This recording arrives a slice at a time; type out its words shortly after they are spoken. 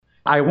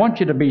I want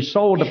you to be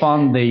sold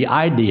upon the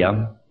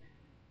idea,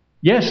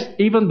 yes,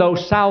 even though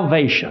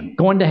salvation,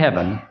 going to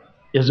heaven,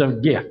 is a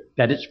gift,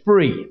 that it's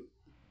free.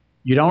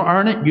 You don't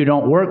earn it, you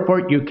don't work for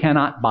it, you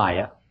cannot buy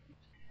it.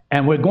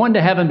 And we're going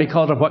to heaven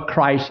because of what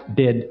Christ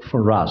did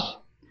for us.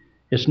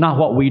 It's not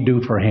what we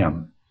do for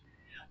Him.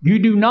 You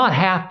do not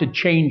have to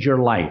change your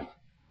life.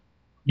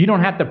 You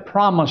don't have to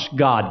promise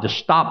God to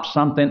stop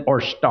something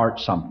or start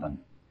something.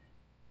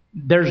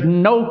 There's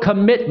no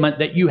commitment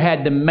that you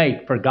had to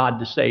make for God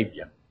to save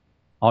you.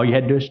 All you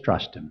had to do is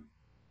trust Him.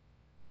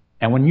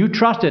 And when you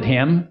trusted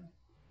Him,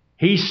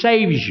 He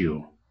saves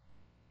you.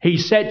 He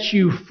sets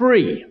you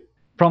free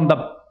from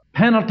the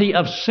penalty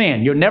of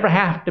sin. You'll never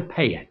have to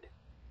pay it.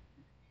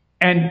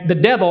 And the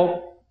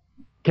devil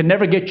can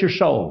never get your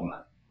soul.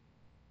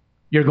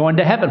 You're going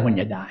to heaven when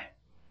you die.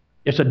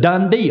 It's a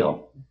done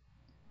deal.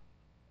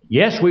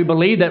 Yes, we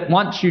believe that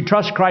once you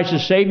trust Christ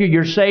as Savior,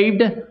 you're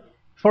saved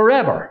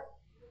forever.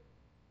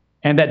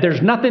 And that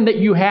there's nothing that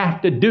you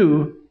have to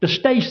do to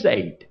stay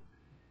saved.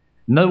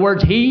 In other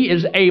words, He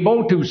is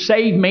able to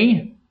save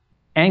me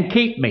and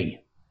keep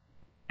me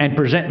and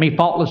present me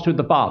faultless to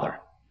the Father.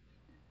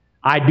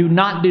 I do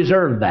not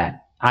deserve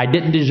that. I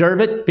didn't deserve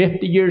it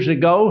 50 years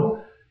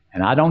ago,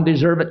 and I don't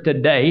deserve it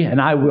today,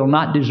 and I will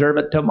not deserve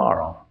it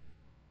tomorrow.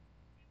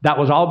 That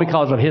was all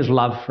because of His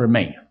love for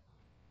me.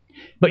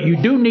 But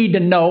you do need to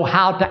know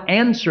how to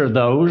answer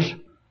those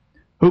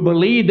who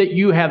believe that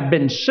you have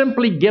been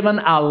simply given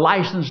a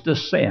license to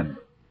sin.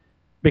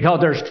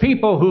 Because there's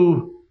people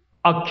who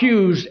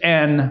accuse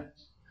and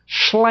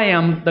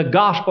slam the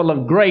gospel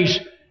of grace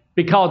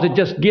because it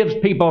just gives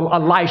people a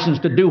license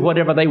to do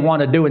whatever they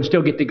want to do and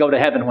still get to go to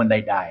heaven when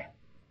they die.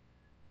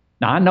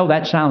 Now, I know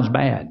that sounds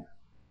bad.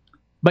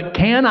 But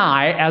can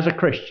I, as a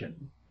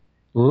Christian,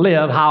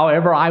 live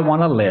however I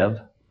want to live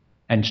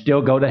and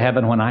still go to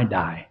heaven when I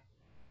die?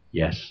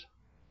 Yes.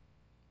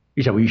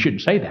 You say, well, you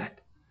shouldn't say that.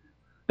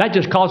 That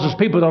just causes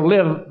people to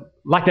live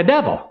like the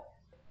devil.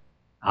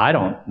 I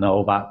don't know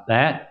about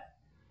that.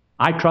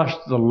 I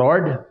trusted the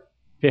Lord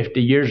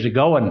 50 years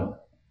ago, and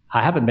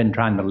I haven't been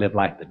trying to live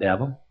like the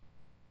devil.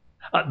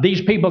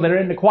 These people that are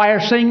in the choir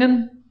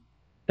singing,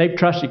 they've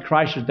trusted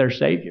Christ as their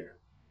Savior.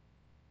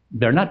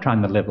 They're not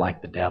trying to live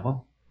like the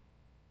devil.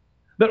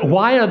 But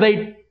why are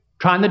they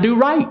trying to do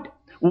right?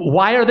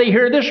 Why are they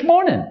here this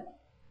morning?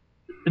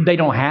 They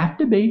don't have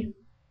to be.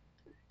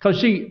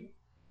 Because, see,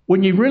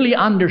 when you really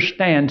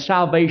understand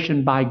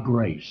salvation by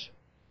grace,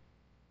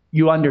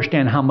 you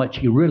understand how much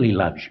He really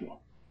loves you.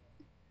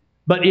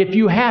 But if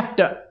you have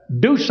to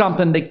do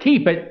something to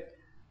keep it,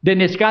 then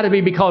it's got to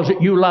be because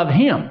you love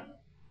Him.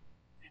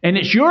 And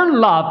it's your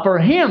love for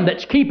Him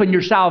that's keeping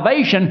your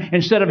salvation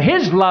instead of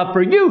His love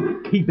for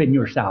you keeping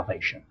your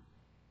salvation.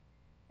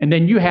 And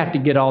then you have to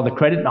get all the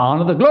credit and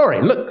honor, the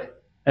glory. Look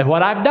at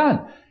what I've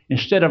done.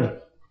 Instead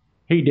of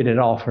He did it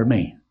all for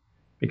me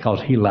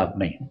because He loved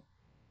me.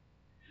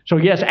 So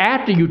yes,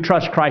 after you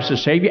trust Christ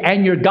as Savior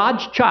and you're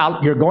God's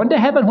child, you're going to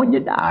heaven when you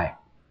die.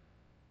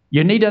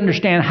 You need to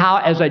understand how,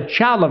 as a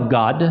child of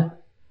God,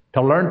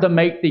 to learn to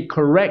make the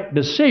correct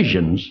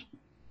decisions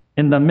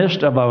in the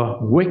midst of a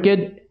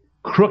wicked,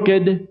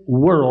 crooked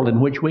world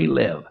in which we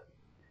live.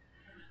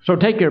 So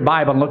take your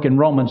Bible and look in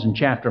Romans in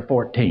chapter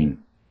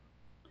 14.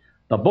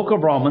 The book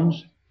of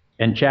Romans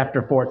in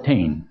chapter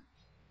 14.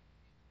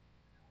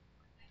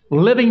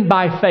 Living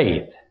by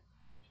faith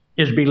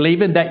is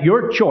believing that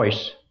your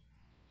choice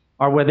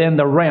are within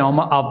the realm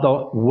of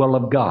the will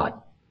of God.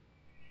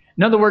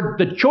 In other words,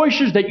 the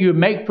choices that you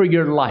make for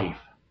your life,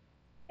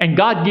 and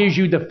God gives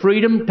you the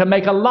freedom to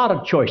make a lot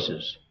of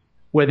choices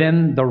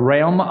within the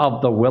realm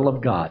of the will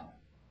of God.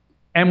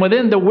 And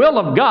within the will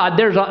of God,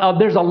 there's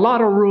a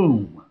lot of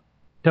room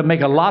to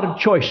make a lot of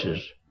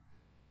choices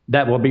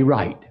that will be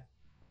right.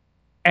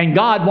 And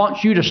God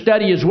wants you to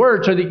study His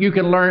Word so that you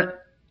can learn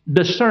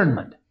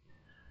discernment,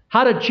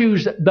 how to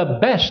choose the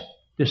best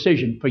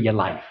decision for your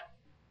life.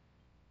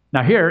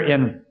 Now here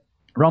in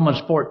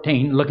Romans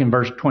 14, look in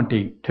verse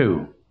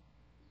 22.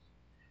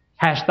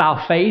 Hast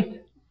thou faith?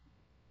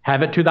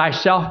 Have it to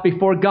thyself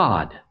before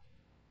God.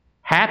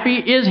 Happy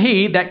is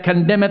he that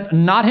condemneth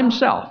not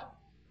himself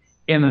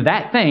in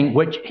that thing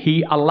which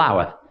he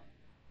alloweth.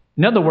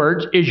 In other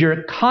words, is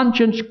your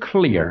conscience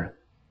clear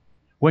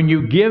when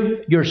you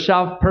give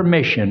yourself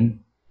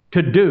permission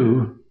to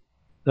do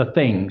the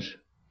things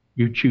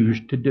you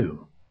choose to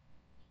do?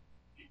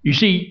 You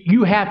see,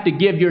 you have to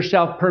give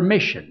yourself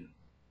permission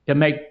to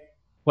make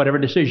whatever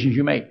decisions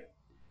you make.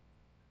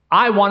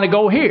 I want to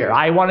go here.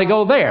 I want to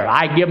go there.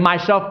 I give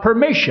myself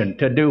permission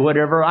to do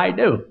whatever I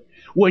do.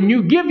 When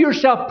you give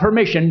yourself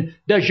permission,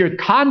 does your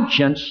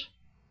conscience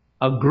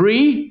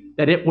agree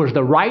that it was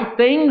the right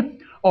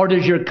thing? Or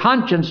does your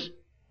conscience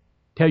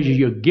tell you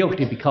you're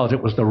guilty because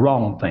it was the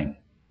wrong thing?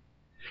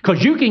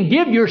 Because you can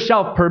give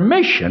yourself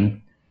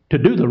permission to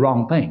do the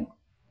wrong thing.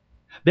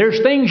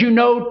 There's things you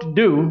know to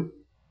do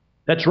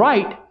that's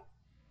right,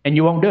 and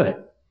you won't do it.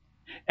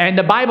 And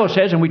the Bible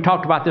says, and we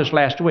talked about this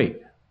last week,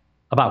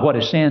 about what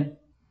is sin.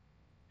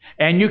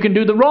 And you can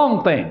do the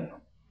wrong thing,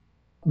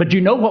 but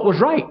you know what was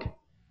right,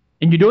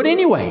 and you do it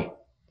anyway.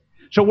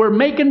 So we're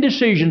making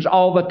decisions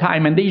all the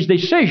time, and these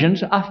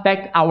decisions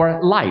affect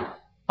our life.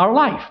 Our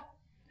life.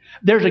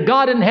 There's a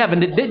God in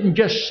heaven that didn't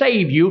just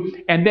save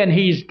you, and then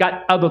He's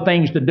got other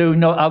things to do,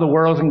 other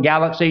worlds and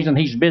galaxies, and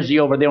He's busy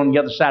over there on the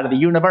other side of the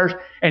universe,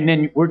 and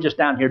then we're just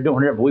down here doing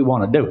whatever we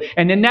want to do.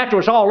 And then after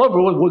it's all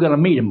over, we're going to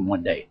meet Him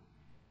one day.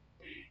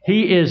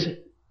 He is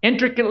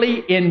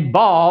intricately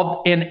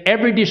involved in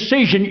every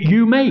decision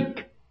you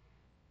make.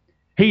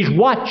 He's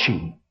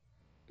watching,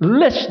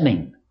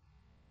 listening.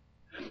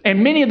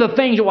 And many of the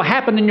things that will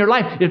happen in your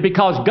life is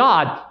because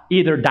God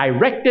either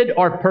directed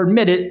or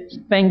permitted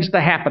things to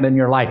happen in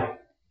your life.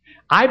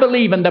 I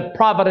believe in the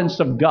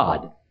providence of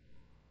God.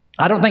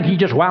 I don't think He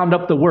just wound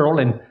up the world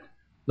and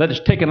let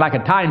us ticking like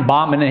a time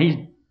bomb and then He's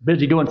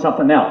busy doing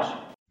something else.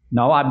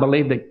 No, I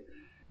believe that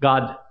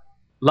God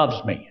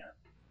loves me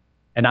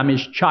and I'm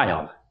His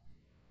child.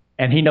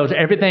 And He knows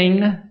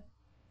everything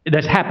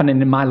that's happening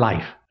in my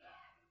life.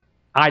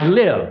 I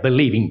live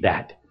believing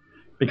that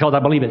because I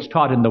believe it's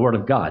taught in the Word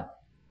of God.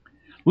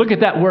 Look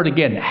at that word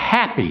again,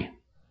 happy.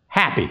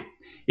 Happy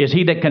is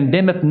he that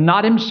condemneth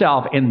not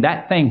himself in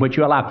that thing which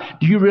you allow.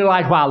 Do you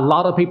realize why a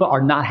lot of people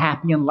are not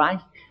happy in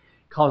life?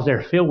 Because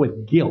they're filled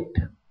with guilt.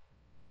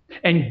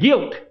 And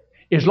guilt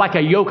is like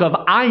a yoke of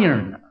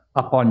iron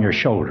upon your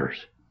shoulders.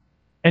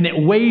 And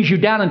it weighs you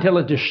down until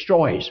it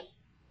destroys.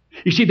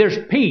 You see, there's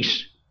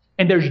peace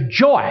and there's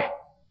joy.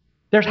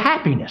 There's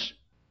happiness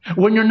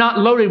when you're not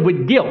loaded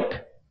with guilt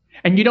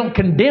and you don't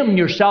condemn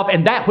yourself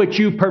in that which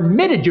you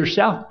permitted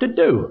yourself to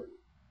do.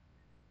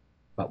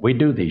 But we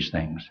do these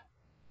things.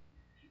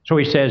 So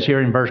he says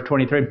here in verse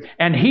 23,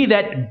 and he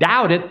that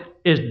doubteth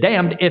is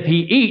damned if he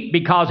eat,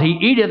 because he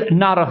eateth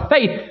not of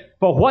faith.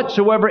 For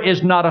whatsoever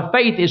is not of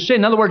faith is sin.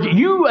 In other words,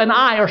 you and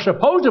I are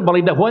supposed to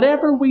believe that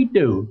whatever we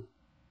do,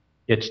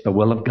 it's the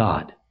will of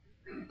God.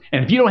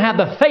 And if you don't have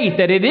the faith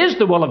that it is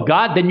the will of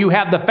God, then you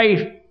have the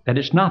faith that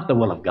it's not the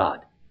will of God.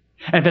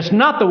 And if it's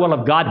not the will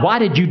of God, why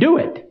did you do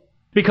it?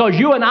 Because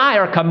you and I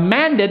are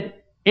commanded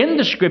in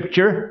the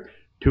Scripture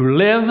to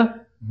live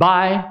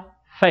by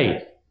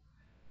faith.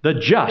 The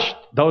just,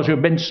 those who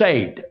have been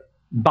saved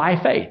by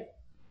faith,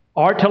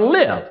 are to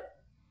live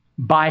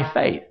by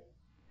faith.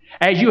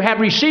 As you have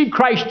received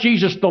Christ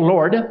Jesus the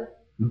Lord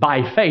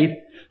by faith,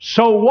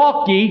 so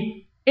walk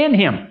ye in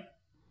Him.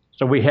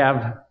 So we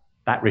have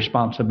that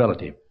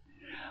responsibility.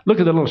 Look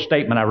at the little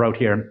statement I wrote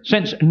here.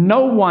 Since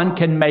no one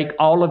can make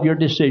all of your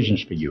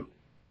decisions for you,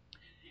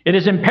 it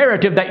is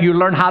imperative that you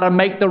learn how to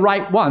make the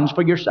right ones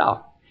for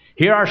yourself.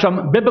 Here are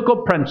some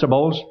biblical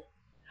principles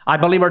I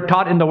believe are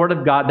taught in the Word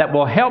of God that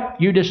will help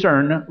you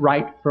discern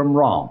right from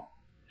wrong.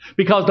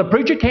 Because the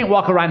preacher can't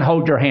walk around and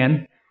hold your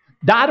hand.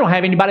 I don't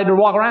have anybody to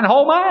walk around and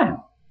hold mine.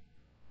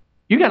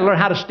 You got to learn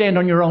how to stand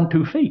on your own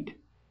 2 feet.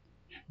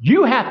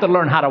 You have to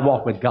learn how to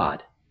walk with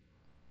God.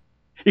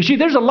 You see,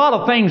 there's a lot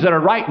of things that are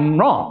right and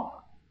wrong.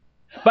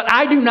 But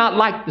I do not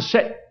like to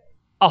set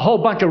a whole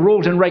bunch of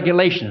rules and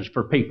regulations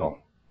for people.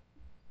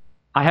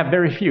 I have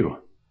very few.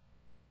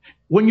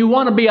 When you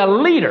want to be a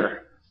leader,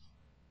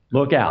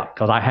 look out,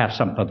 because I have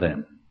some of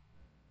them.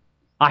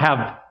 I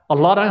have a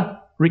lot of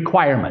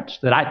requirements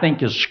that I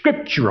think is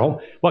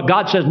scriptural, what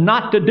God says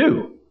not to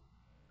do,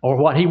 or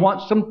what He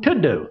wants them to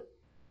do.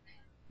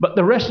 But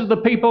the rest of the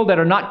people that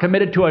are not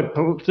committed to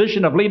a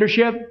position of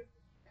leadership,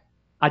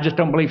 I just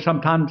don't believe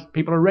sometimes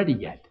people are ready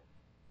yet.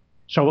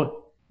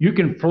 So you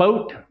can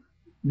float,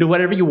 do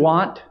whatever you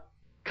want,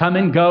 come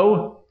and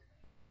go,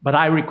 but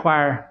I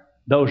require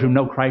those who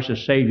know Christ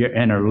as Savior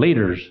and are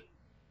leaders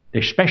to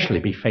especially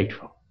be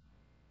faithful.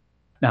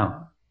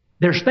 Now,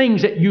 there's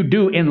things that you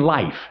do in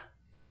life,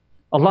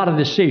 a lot of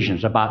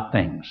decisions about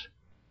things.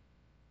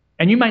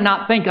 And you may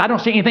not think, I don't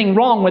see anything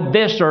wrong with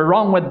this or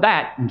wrong with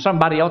that, and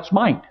somebody else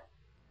might.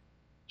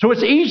 So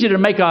it's easy to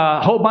make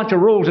a whole bunch of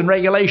rules and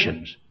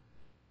regulations.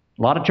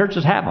 A lot of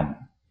churches have them.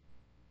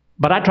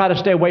 But I try to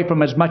stay away from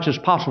them as much as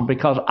possible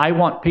because I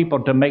want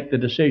people to make the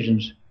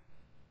decisions.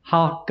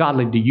 How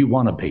godly do you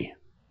want to be?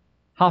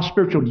 How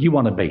spiritual do you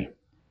want to be?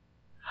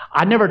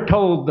 I never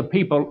told the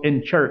people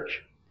in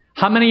church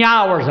how many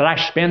hours that I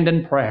spend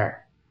in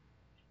prayer.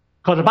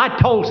 Because if I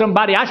told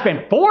somebody I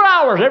spend 4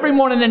 hours every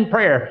morning in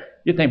prayer,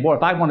 you'd think, boy,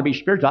 if I want to be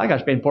spiritual, I got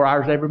to spend 4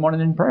 hours every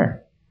morning in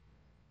prayer.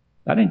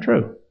 That ain't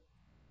true.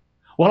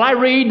 Well, I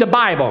read the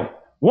Bible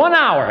 1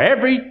 hour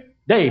every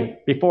day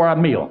before a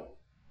meal.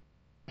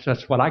 So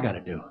that's what I got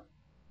to do.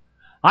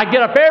 I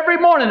get up every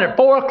morning at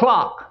 4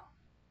 o'clock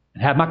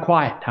and have my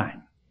quiet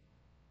time.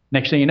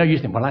 Next thing you know, you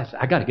think, well,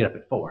 I got to get up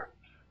at 4.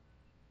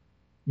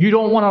 You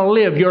don't want to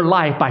live your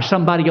life by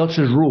somebody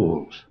else's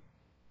rules.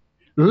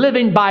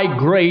 Living by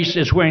grace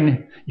is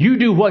when you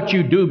do what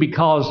you do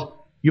because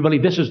you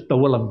believe this is the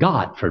will of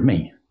God for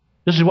me.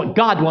 This is what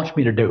God wants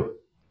me to do.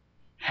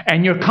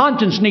 And your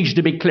conscience needs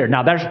to be clear.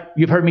 Now,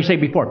 you've heard me say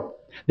before,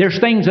 there's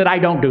things that I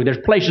don't do. There's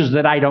places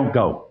that I don't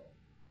go.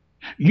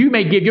 You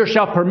may give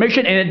yourself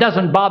permission and it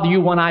doesn't bother you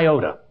one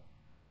iota.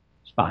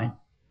 It's fine.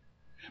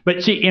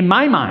 But see, in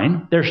my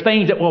mind, there's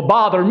things that will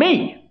bother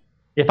me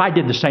if I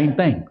did the same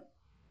thing.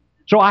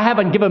 So I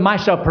haven't given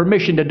myself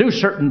permission to do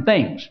certain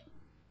things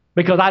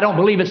because I don't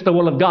believe it's the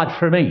will of God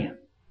for me.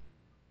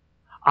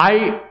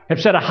 I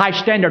have set a high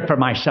standard for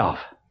myself.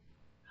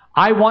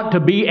 I want to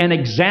be an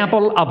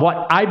example of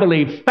what I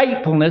believe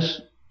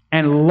faithfulness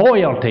and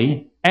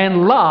loyalty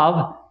and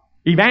love,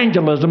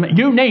 evangelism,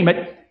 you name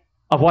it,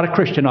 of what a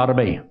Christian ought to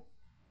be.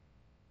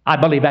 I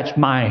believe that's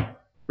my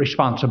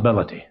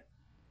responsibility.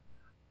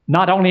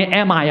 Not only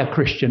am I a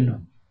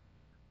Christian,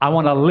 I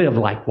want to live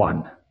like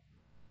one,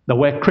 the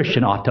way a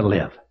Christian ought to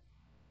live,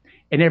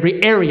 in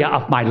every area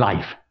of my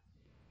life.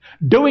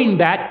 Doing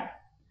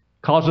that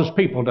causes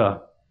people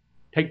to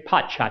take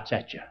pot shots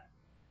at you.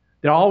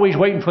 They're always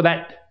waiting for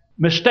that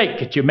mistake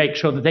that you make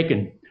so that they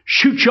can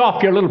shoot you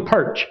off your little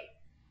perch.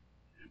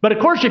 But of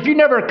course, if you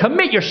never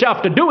commit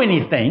yourself to do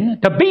anything,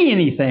 to be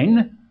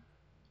anything,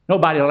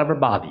 nobody will ever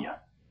bother you.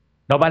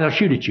 Nobody will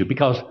shoot at you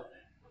because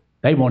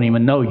they won't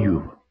even know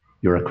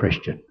you're a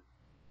Christian.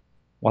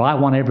 Well, I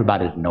want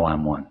everybody to know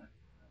I'm one.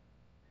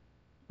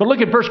 But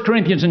look at 1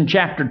 Corinthians in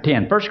chapter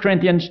 10. 1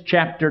 Corinthians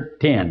chapter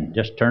 10.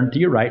 Just turn to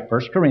your right.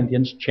 1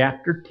 Corinthians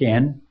chapter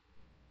 10.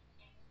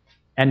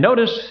 And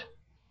notice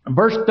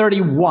verse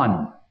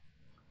 31.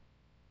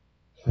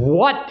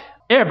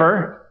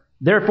 Whatever,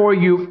 therefore,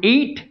 you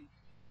eat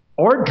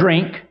or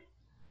drink,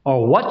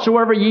 or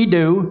whatsoever ye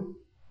do,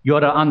 you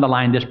ought to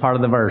underline this part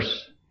of the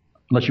verse,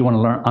 unless you want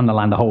to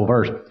underline the whole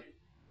verse.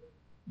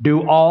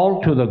 Do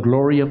all to the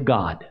glory of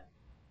God.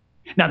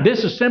 Now,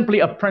 this is simply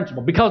a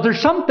principle, because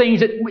there's some things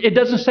that it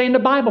doesn't say in the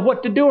Bible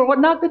what to do or what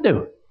not to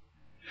do.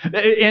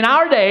 In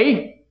our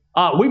day,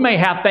 we may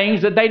have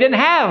things that they didn't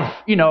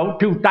have,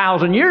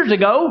 2,000 years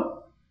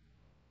ago,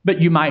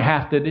 but you might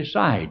have to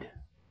decide.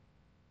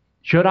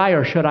 Should I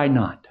or should I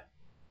not?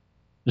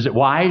 Is it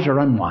wise or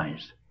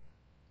unwise?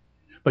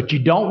 But you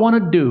don't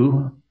want to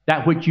do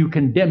that which you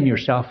condemn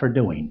yourself for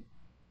doing,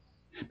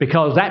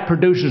 because that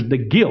produces the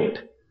guilt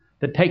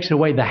that takes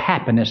away the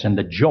happiness and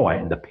the joy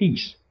and the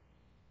peace.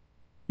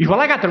 You say, well,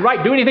 I got the right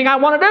to do anything I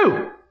want to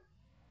do.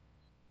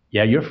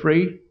 Yeah, you're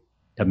free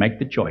to make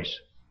the choice.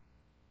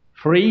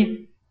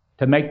 Free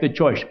to make the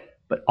choice.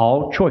 But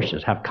all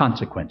choices have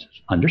consequences.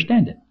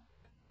 Understand it.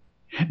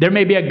 There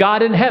may be a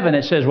God in heaven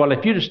that says, well,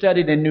 if you'd have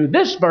studied and knew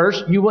this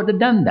verse, you wouldn't have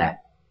done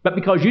that. But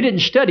because you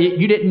didn't study it,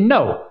 you didn't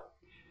know.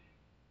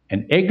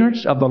 And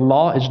ignorance of the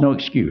law is no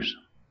excuse.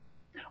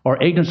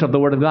 Or ignorance of the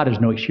Word of God is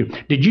no excuse.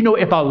 Did you know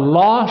if a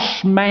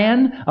lost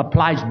man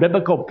applies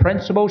biblical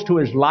principles to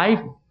his life,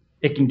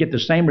 it can get the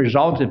same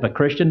results if a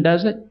Christian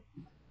does it?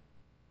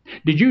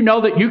 Did you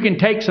know that you can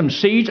take some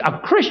seeds? A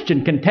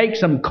Christian can take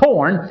some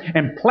corn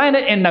and plant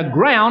it in the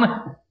ground,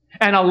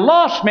 and a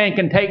lost man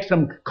can take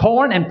some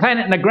corn and plant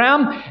it in the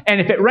ground, and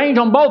if it rains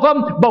on both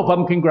of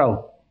them can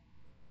grow.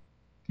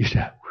 You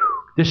say,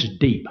 this is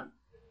deep.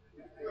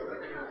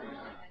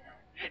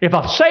 If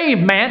a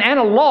saved man and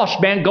a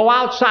lost man go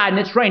outside and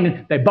it's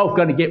raining, they're both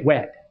going to get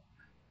wet.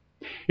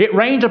 It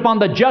rains upon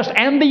the just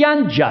and the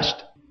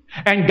unjust.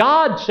 And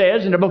God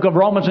says in the book of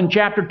Romans in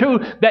chapter 2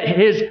 that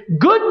His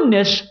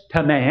goodness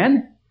to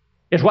man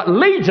is what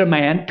leads a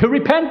man to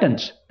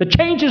repentance, to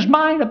change his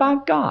mind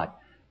about God,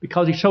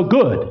 because He's so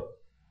good.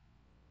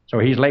 So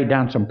He's laid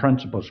down some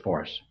principles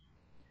for us.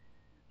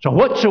 So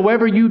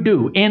whatsoever you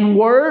do, in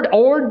word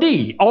or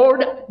deed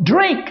or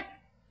drink,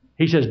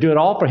 He says, do it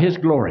all for His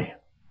glory.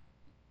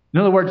 In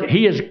other words,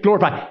 He is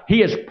glorified.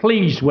 He is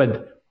pleased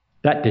with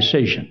that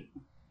decision.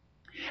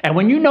 And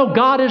when you know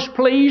God is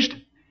pleased,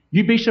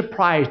 you'd be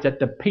surprised at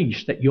the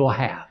peace that you'll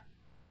have.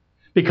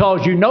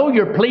 Because you know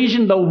you're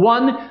pleasing the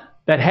one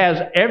that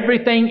has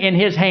everything in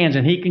His hands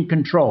and He can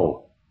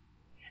control.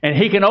 And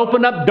He can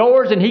open up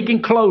doors and He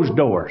can close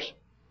doors.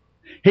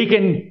 He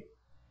can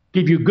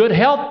give you good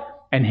health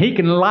and He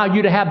can allow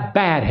you to have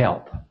bad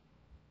health.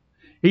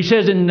 He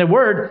says in the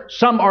Word,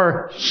 some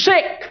are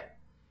sick.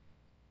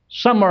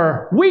 Some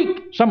are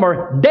weak, some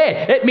are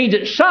dead. It means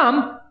that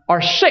some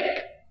are sick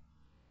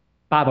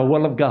by the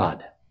will of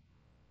God.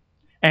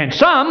 And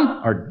some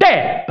are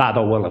dead by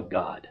the will of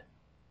God.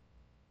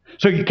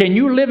 So can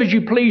you live as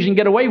you please and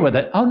get away with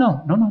it? Oh,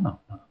 no.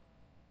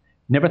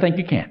 Never think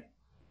you can.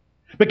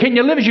 But can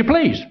you live as you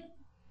please?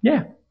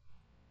 Yeah.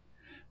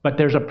 But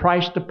there's a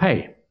price to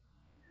pay.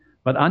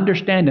 But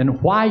understanding,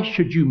 why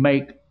should you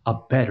make a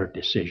better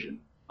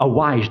decision, a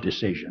wise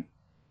decision?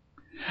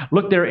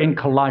 Look there in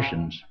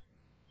Colossians.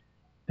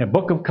 The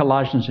book of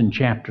Colossians in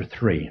chapter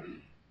 3.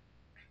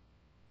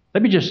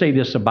 Let me just say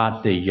this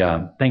about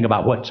the thing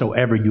about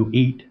whatsoever you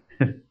eat.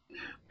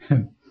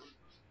 If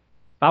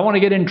I want to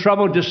get in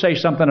trouble, just say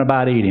something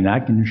about eating. I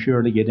can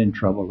surely get in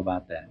trouble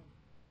about that.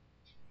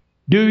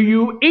 Do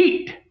you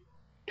eat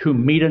to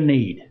meet a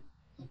need?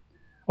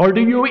 Or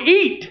do you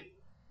eat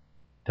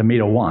to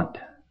meet a want?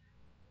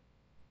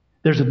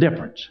 There's a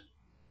difference.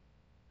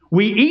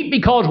 We eat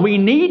because we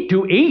need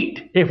to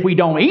eat. If we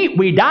don't eat,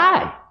 we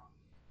die.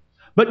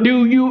 But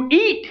do you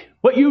eat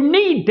what you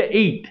need to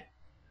eat?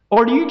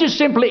 Or do you just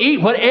simply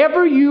eat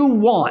whatever you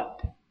want?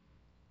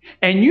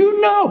 And you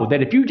know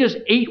that if you just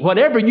eat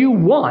whatever you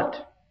want,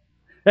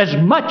 as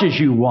much as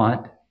you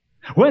want,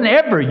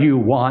 whenever you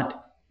want,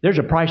 there's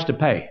a price to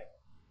pay.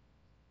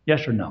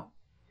 Yes or no?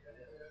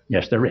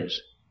 Yes, there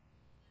is.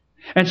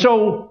 And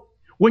so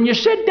When you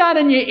sit down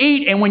and you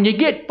eat, and when you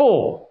get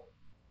full,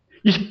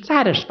 you're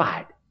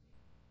satisfied.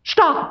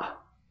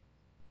 Stop.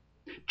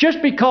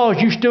 Just because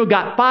you still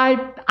got 5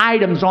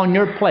 items on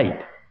your plate.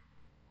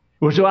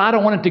 Well, so I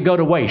don't want it to go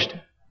to waste.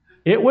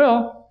 It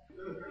will.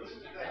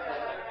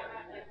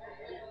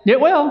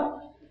 It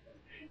will.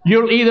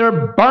 You'll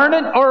either burn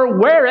it or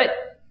wear it.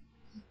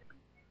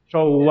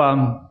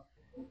 So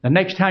the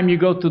next time you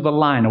go through the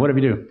line, or whatever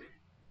you do,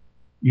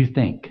 you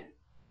think,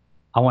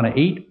 I want to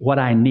eat what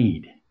I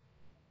need.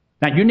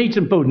 Now, you need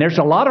some food, and there's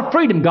a lot of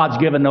freedom God's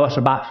given to us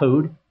about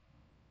food.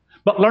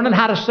 But learning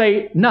how to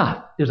say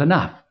enough is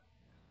enough.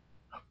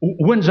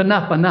 When's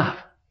enough enough?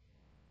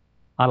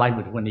 I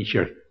like it when these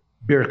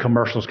beer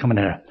commercials come in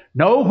there.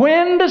 Know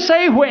when to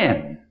say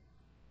when.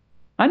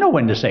 I know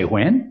when to say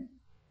when.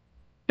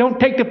 Don't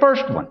take the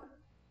first one,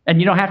 and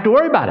you don't have to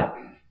worry about it.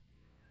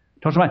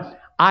 Tell somebody,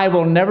 I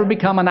will never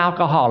become an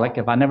alcoholic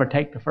if I never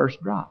take the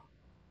first drop.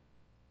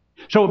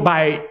 So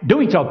by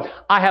doing so,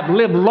 I have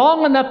lived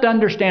long enough to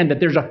understand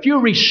that there's a few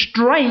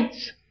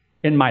restraints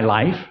in my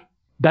life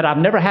that I've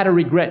never had a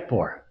regret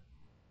for.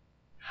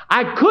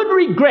 I could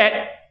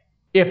regret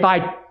if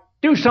I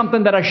do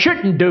something that I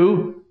shouldn't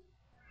do,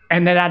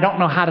 and then I don't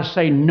know how to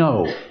say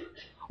no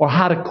or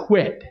how to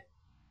quit,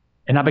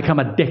 and I become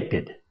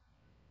addicted.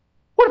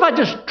 What if I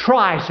just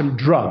try some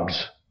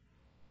drugs?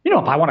 You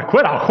know, if I want to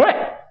quit, I'll quit.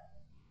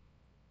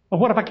 But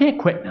what if I can't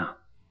quit now?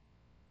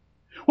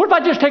 What if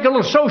I just take a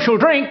little social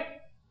drink,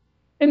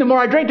 and the more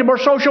I drink, the more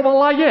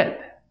sociable I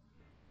get?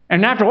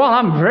 And after a while,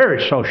 I'm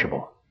very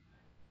sociable.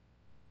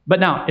 But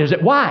now, is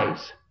it wise?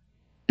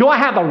 Do I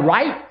have a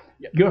right?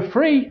 You're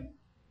free.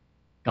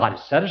 God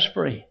has set us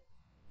free.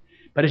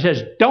 But it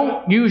says,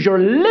 don't use your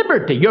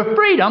liberty, your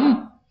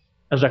freedom,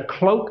 as a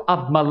cloak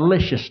of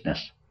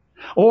maliciousness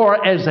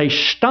or as a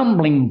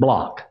stumbling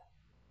block.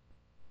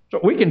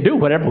 So we can do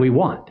whatever we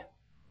want.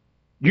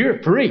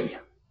 You're free.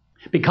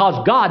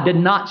 Because God did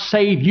not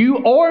save you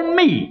or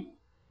me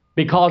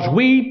because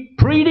we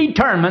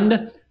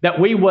predetermined that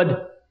we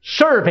would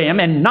serve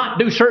Him and not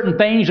do certain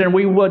things and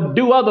we would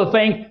do other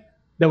things.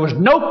 There was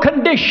no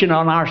condition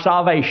on our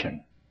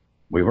salvation.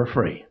 We were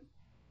free.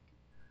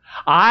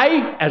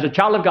 I, as a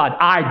child of God,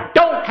 I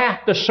don't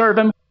have to serve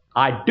Him.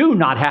 I do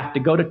not have to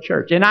go to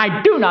church. And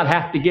I do not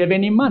have to give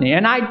any money.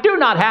 And I do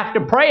not have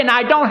to pray. And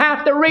I don't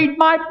have to read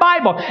my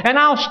Bible. And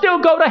I'll still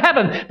go to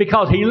heaven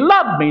because He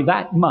loved me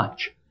that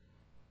much.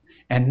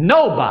 And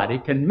nobody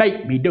can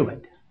make me do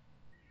it.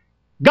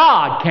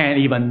 God can't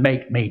even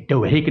make me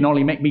do it. He can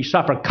only make me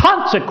suffer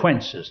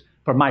consequences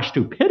for my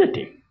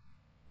stupidity.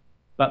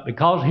 But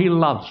because He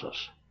loves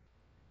us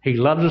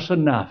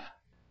enough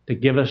to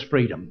give us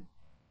freedom.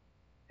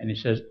 And He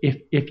says,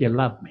 if you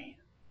love me,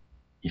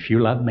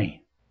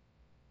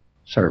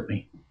 serve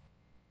me.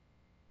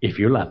 If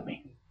you love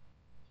me.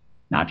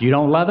 Now, if you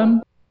don't love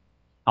Him,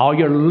 all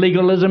your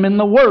legalism in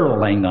the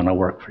world ain't going to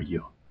work for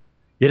you.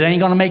 It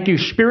ain't going to make you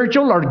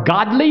spiritual or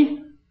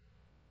godly.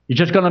 It's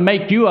just going to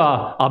make you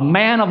a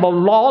man of the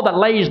law that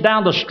lays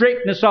down the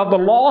strictness of the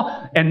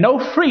law and no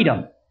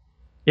freedom.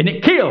 And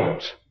it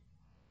kills.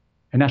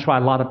 And that's why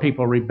a lot of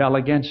people rebel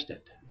against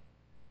it.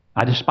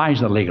 I despise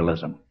the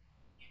legalism.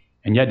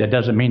 And yet that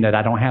doesn't mean that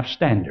I don't have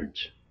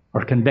standards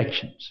or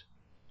convictions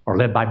or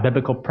live by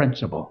biblical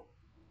principle.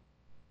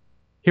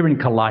 Here in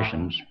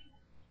Colossians,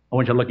 I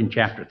want you to look in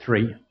chapter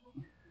 3.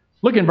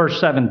 Look in verse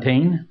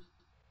 17.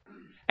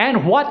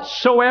 And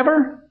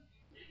whatsoever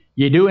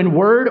ye do in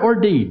word or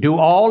deed, do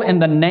all in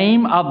the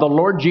name of the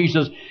Lord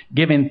Jesus,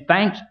 giving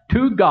thanks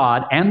to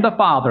God and the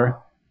Father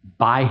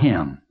by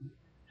Him.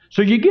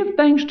 So you give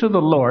thanks to the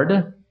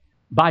Lord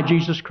by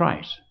Jesus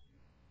Christ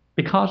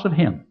because of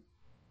Him.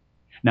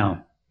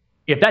 Now,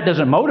 if that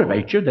doesn't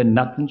motivate you, then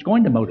nothing's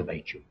going to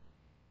motivate you.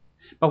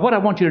 But what I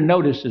want you to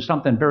notice is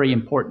something very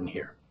important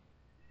here.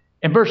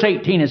 In verse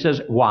 18 it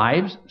says,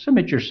 wives,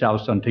 submit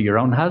yourselves unto your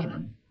own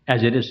husband,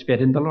 as it is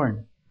fit in the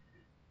Lord.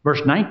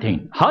 Verse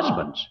 19,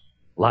 husbands,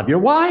 love your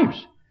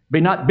wives.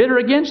 Be not bitter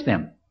against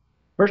them.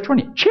 Verse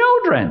 20,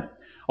 children,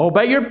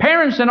 obey your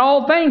parents in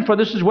all things, for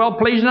this is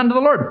well-pleasing unto the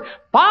Lord.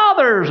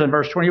 Fathers, in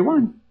verse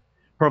 21,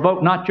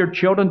 provoke not your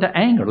children to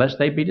anger, lest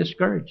they be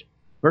discouraged.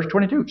 Verse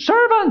 22,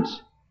 servants.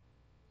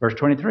 Verse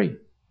 23,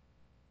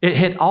 it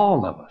hit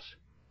all of us.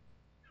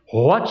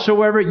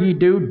 Whatsoever ye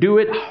do, do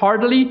it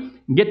heartily,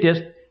 get this,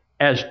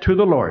 as to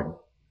the Lord,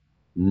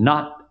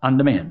 not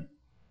unto men.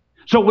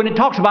 So when it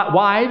talks about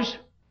wives,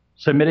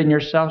 submitting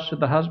yourselves to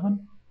the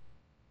husband,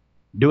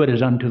 do it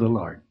as unto the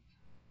Lord.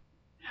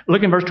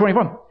 Look in verse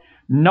 24.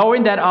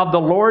 Knowing that of the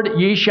Lord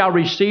ye shall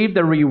receive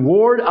the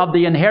reward of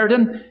the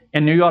inheritance,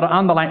 and you ought to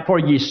underline, for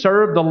ye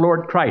serve the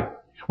Lord Christ.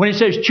 When it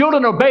says,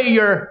 children, obey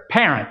your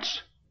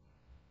parents,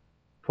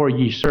 for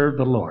ye serve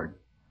the Lord.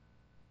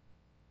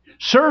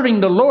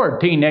 Serving the Lord,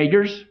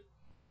 teenagers,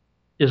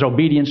 is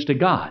obedience to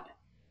God.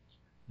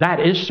 That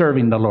is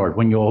serving the Lord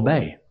when you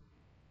obey.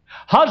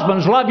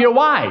 Husbands, love your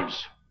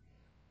wives.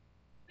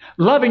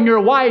 Loving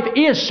your wife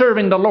is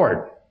serving the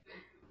Lord.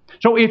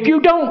 So if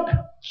you don't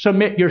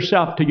submit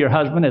yourself to your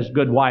husband as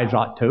good wives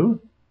ought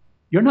to,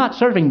 you're not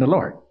serving the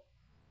Lord.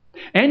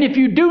 And if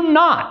you do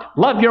not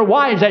love your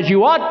wives as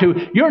you ought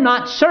to, you're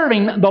not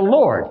serving the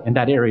Lord in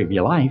that area of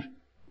your life.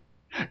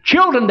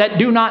 Children that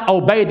do not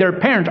obey their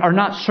parents are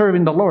not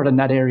serving the Lord in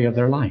that area of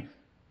their life.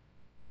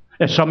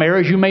 In some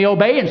areas you may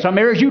obey, in some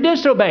areas you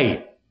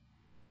disobey.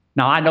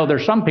 Now, I know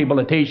there's some people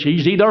that teach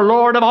He's either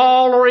Lord of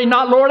all or He's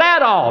not Lord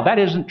at all. That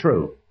isn't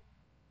true.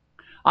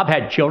 I've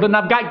had children,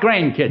 I've got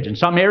grandkids. In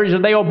some areas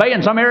they obey,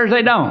 in some areas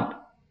they don't.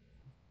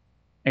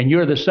 And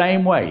you're the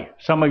same way.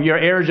 Some of your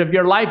areas of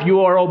your life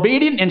you are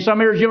obedient, in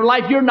some areas of your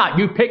life you're not.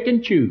 You pick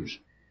and choose.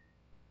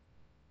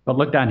 But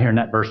look down here in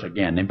that verse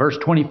again. In verse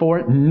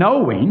 24,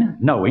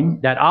 knowing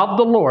that of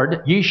the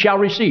Lord ye shall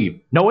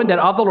receive. Knowing that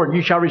of the Lord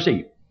ye shall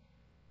receive.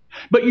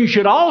 But you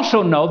should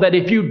also know that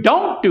if you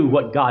don't do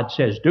what God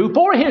says do,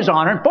 for His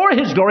honor and for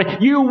His glory,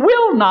 you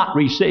will not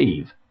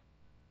receive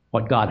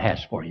what God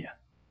has for you.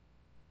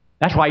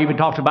 That's why He even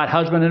talks about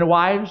husbands and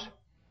wives.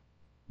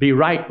 Be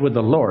right with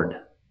the Lord.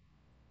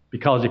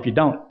 Because if you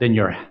don't, then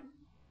your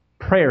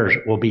prayers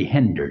will be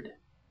hindered.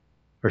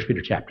 1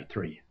 Peter chapter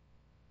 3.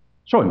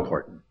 So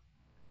important.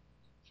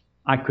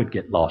 I could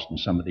get lost in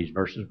some of these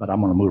verses, but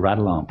I'm going to move right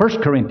along.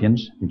 1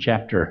 Corinthians in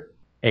chapter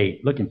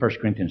 8. Look in 1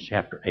 Corinthians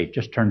chapter 8.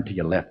 Just turn to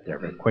your left there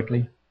very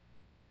quickly.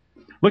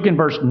 Look in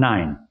verse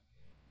 9.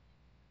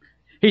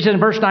 He says in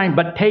verse 9,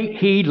 but take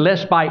heed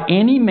lest by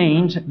any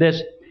means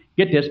this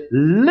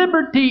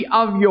liberty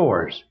of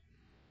yours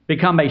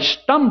become a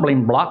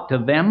stumbling block to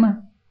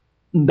them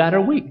that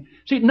are weak.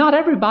 See, not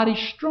everybody's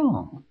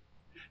strong.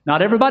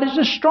 Not everybody's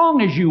as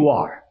strong as you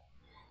are.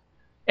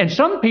 And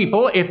some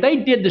people, if they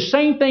did the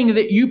same thing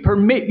that you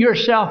permit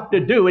yourself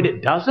to do,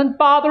 it doesn't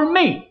bother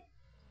me.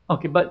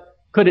 Okay, but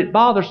could it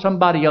bother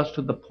somebody else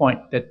to the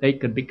point that they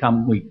could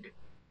become weak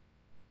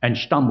and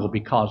stumble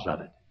because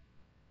of it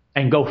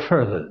and go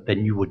further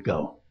than you would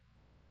go?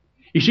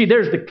 You see,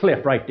 there's the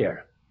cliff right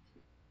there.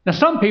 Now,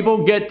 some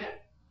people get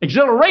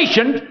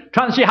exhilaration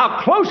trying to see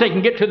how close they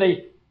can get to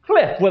the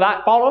cliff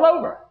without falling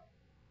over.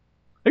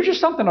 There's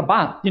just something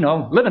about,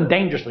 living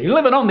dangerously,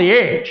 living on the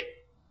edge.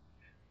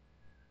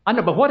 I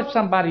know, but what if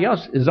somebody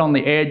else is on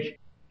the edge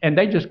and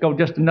they just go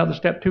just another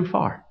step too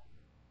far?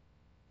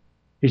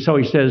 So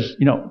he says,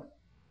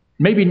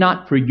 maybe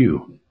not for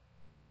you,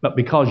 but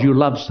because you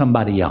love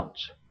somebody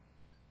else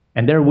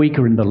and they're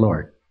weaker in the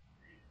Lord.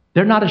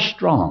 They're not as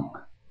strong.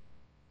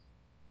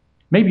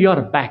 Maybe you ought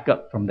to back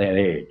up from that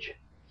edge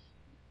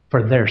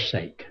for their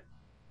sake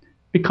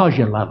because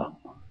you love them,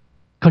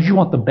 because you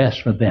want the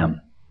best for them.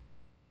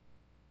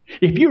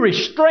 If you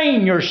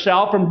restrain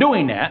yourself from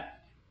doing that,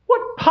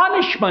 what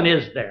punishment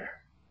is there?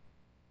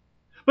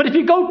 But if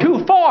you go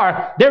too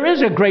far, there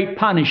is a great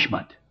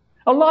punishment,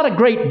 a lot of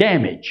great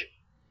damage.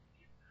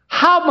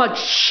 How much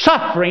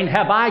suffering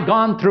have I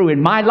gone through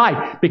in my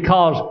life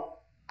because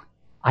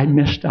I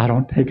missed out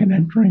on taking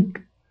that drink?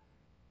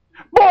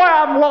 Boy,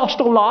 I've lost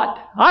a lot.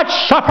 I've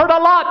suffered a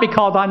lot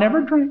because I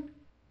never drank.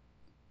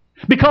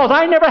 Because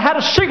I never had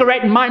a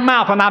cigarette in my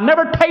mouth and I've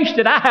never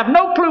tasted. I have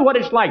no clue what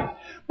it's like.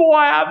 Boy,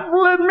 I've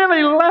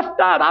really left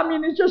out.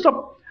 It's just a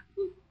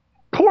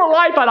poor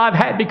life that I've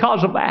had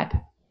because of that.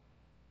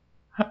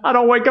 I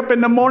don't wake up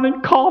in the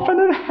morning coughing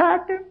and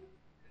hacking.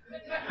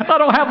 I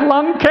don't have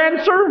lung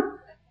cancer.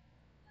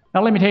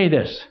 Now let me tell you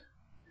this.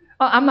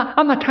 I'm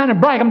not trying to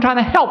brag. I'm trying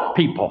to help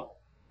people.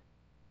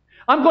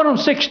 I'm going on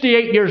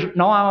 68 years.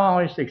 No,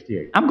 I'm only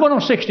 68. I'm going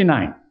on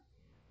 69.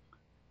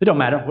 It don't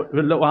matter.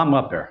 I'm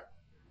up there.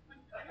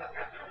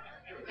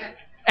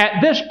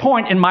 At this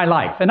point in my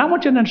life, and I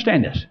want you to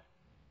understand this,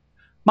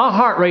 my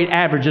heart rate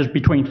averages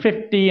between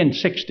 50 and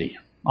 60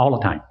 all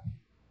the time.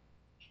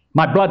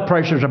 My blood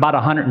pressure is about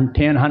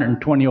 110,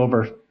 120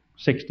 over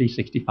 60,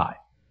 65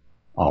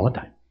 all the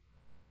time.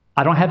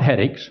 I don't have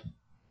headaches.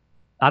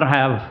 I don't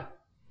have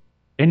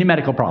any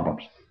medical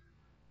problems.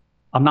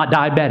 I'm not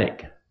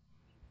diabetic.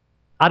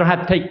 I don't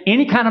have to take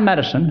any kind of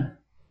medicine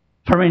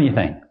for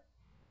anything.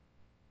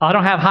 I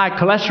don't have high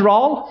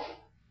cholesterol.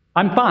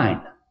 I'm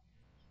fine.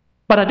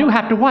 But I do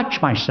have to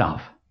watch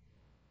myself.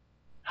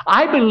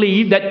 I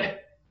believe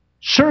that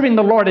serving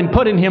the Lord and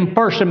putting Him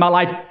first in my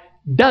life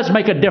does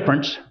make a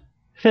difference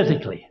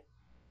physically.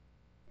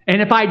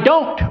 And if I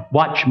don't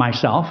watch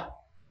myself,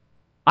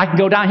 I can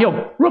go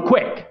downhill real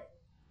quick.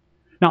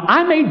 Now,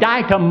 I may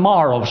die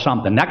tomorrow of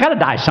something. I got to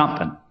die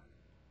something.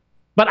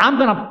 But I'm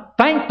going to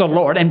thank the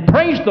Lord and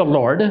praise the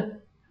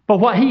Lord for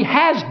what He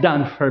has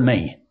done for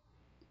me.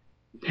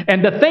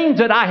 And the things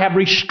that I have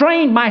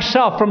restrained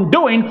myself from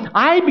doing,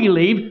 I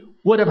believe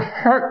would have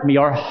hurt me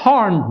or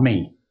harmed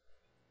me.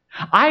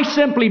 I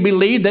simply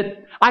believe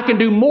that I can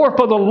do more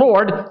for the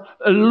Lord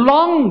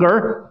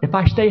longer if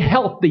I stay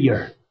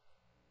healthier.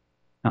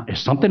 Now,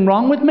 is something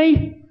wrong with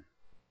me?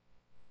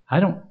 I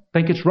don't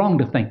think it's wrong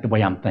to think the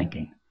way I'm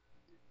thinking.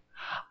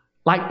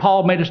 Like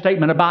Paul made a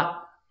statement about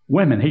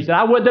women. He said,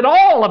 I would that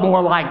all of them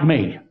were like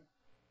me.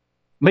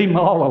 Leave them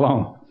all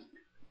alone.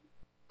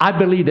 I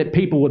believe that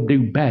people would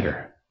do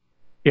better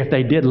if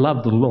they did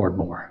love the Lord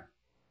more.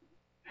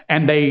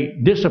 And they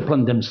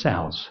disciplined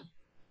themselves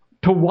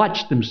to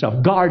watch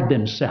themselves, guard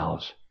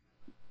themselves.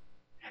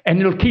 And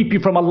it'll keep you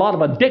from a lot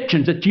of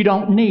addictions that you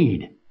don't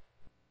need.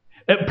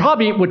 It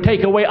probably would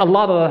take away a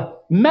lot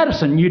of the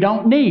medicine you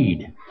don't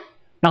need.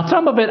 Now,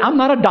 some of it, I'm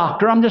not a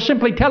doctor. I'm just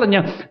simply telling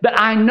you that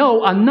I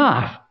know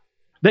enough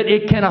that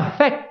it can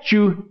affect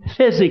you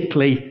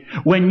physically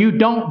when you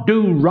don't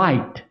do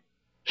right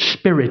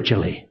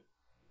spiritually.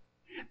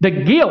 The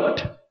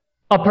guilt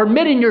of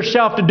permitting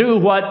yourself to do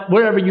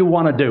whatever you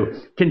want to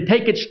do can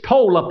take its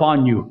toll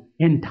upon you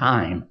in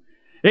time.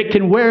 It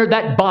can wear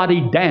that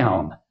body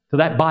down so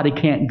that body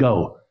can't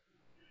go.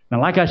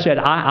 Now, like I said,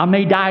 I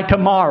may die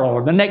tomorrow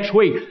or the next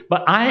week,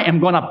 but I am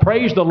going to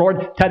praise the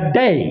Lord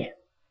today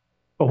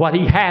for what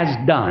He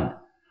has done.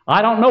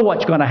 I don't know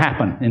what's going to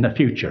happen in the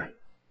future,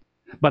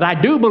 but I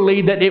do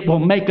believe that it will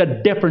make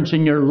a difference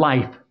in your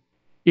life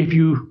if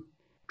you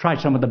try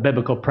some of the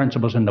biblical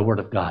principles in the Word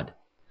of God.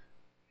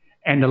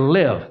 And to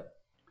live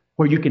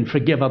where you can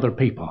forgive other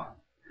people.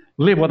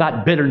 Live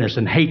without bitterness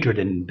and hatred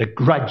and the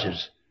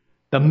grudges,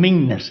 the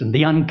meanness and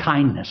the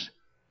unkindness.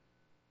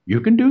 You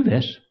can do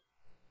this.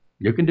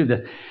 You can do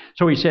this.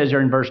 So he says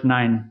there in verse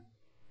 9,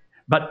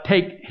 but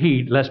take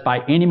heed lest by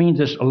any means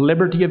this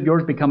liberty of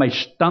yours become a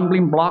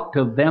stumbling block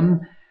to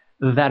them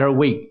that are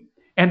weak.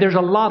 And there's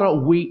a lot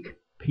of weak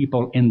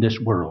people in this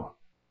world.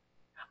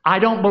 I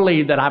don't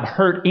believe that I've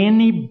hurt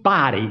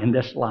anybody in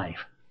this life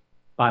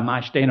by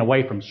my staying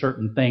away from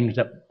certain things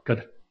that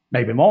could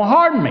maybe won't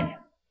harm me,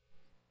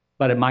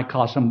 but it might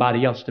cause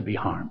somebody else to be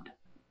harmed.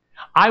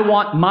 I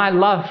want my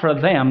love for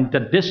them to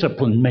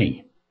discipline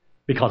me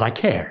because I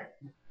care.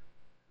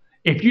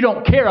 If you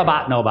don't care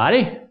about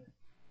nobody,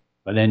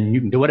 well, then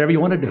you can do whatever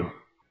you want to do.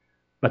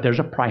 But there's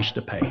a price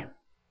to pay.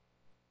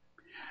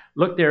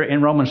 Look there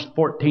in Romans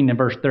 14 and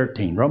verse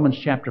 13. Romans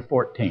chapter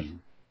 14.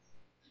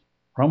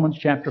 Romans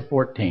chapter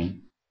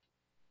 14.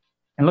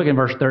 And look in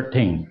verse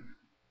 13.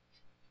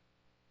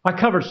 I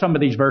covered some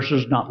of these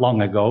verses not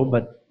long ago,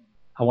 but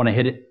I want to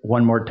hit it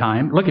one more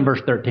time. Look in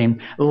verse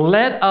 13.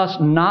 Let us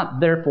not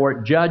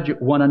therefore judge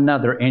one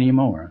another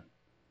anymore,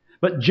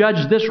 but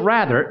judge this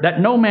rather,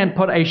 that no man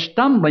put a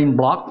stumbling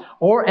block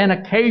or an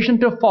occasion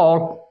to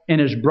fall in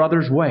his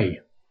brother's way.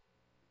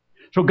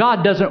 So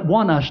God doesn't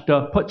want us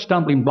to put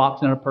stumbling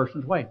blocks in a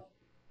person's way.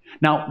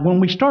 Now, when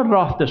we started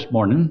off this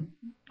morning,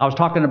 I was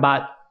talking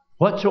about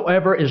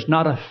whatsoever is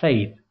not of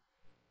faith,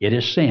 it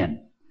is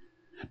sin.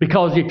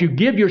 Because if you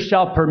give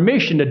yourself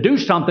permission to do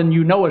something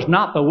you know is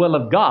not the will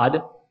of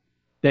God,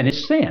 then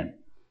it's sin.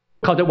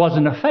 Because it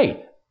wasn't of faith.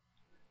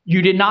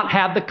 You did not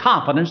have the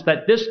confidence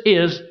that this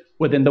is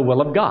within the will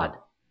of God.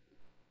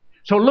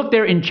 So look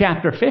there in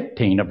chapter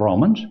 15 of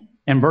Romans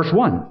and verse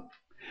 1.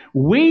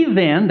 We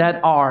then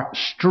that are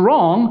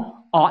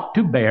strong ought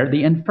to bear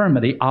the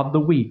infirmity of the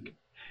weak.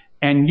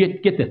 And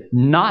yet, get this,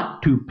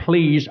 not to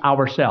please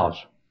ourselves.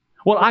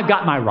 Well, I've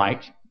got my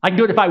rights. I can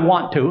do it if I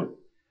want to.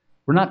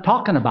 We're not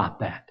talking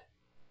about that.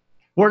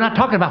 We're not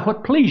talking about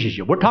what pleases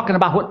you. We're talking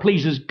about what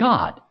pleases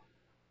God.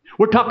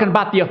 We're talking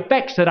about the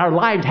effects that our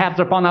lives have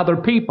upon other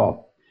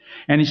people.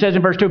 And he says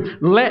in verse 2,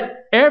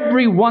 let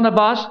every one of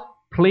us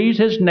please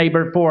his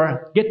neighbor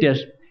for, get this,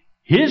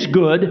 his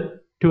good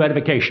to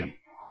edification.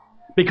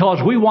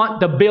 Because we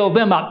want to build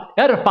them up.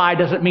 Edify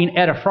doesn't mean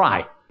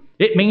edify.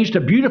 It means to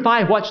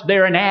beautify what's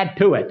there and add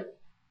to it.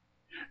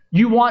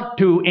 You want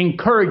to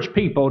encourage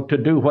people to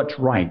do what's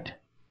right,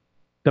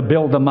 to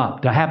build them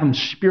up, to have them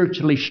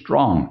spiritually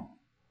strong.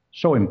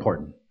 So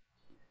important.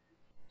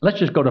 Let's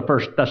just go to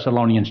 1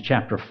 Thessalonians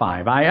chapter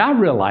 5. I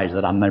realize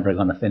that I'm never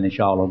going to finish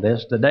all of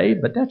this today,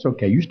 but that's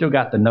okay. You still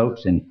got the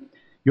notes, and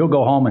you'll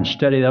go home and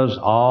study those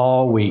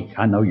all week.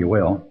 I know you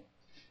will.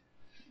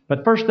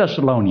 But 1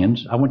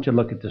 Thessalonians, I want you to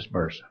look at this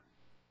verse.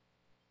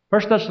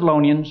 1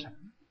 Thessalonians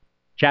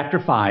chapter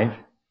 5.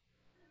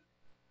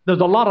 There's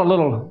a lot of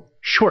little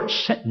short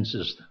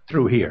sentences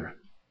through here.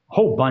 A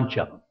whole bunch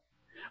of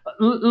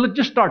them.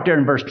 Just start there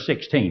in verse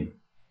 16.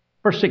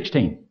 Verse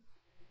 16.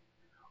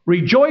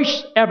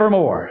 Rejoice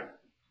evermore.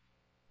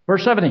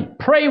 Verse 17.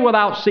 Pray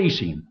without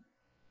ceasing.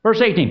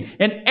 Verse 18.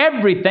 In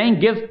everything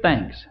give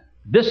thanks.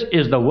 This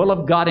is the will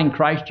of God in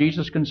Christ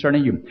Jesus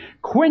concerning you.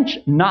 Quench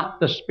not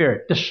the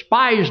spirit.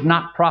 Despise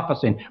not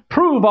prophesying.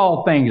 Prove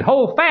all things.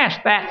 Hold fast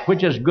that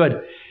which is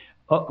good.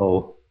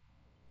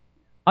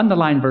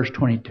 Underline verse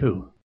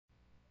 22.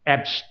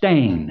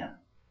 Abstain.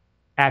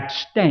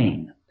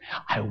 Abstain.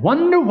 I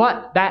wonder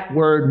what that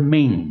word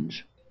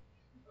means.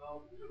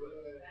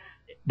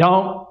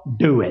 Don't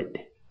do it.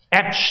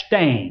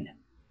 Abstain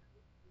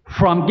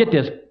from, get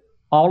this,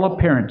 all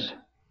appearance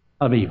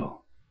of evil.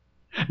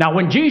 Now,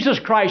 when Jesus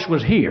Christ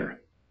was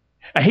here,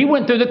 he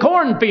went through the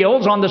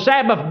cornfields on the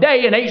Sabbath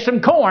day and ate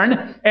some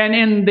corn, and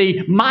in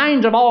the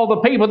minds of all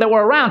the people that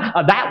were around,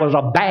 that was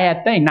a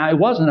bad thing. Now, it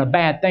wasn't a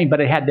bad thing, but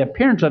it had the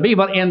appearance of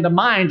evil in the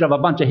minds of a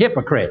bunch of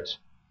hypocrites.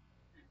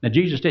 Now,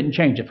 Jesus didn't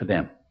change it for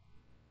them.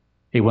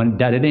 He went and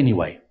did it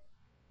anyway.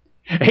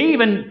 He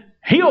even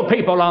healed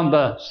people on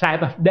the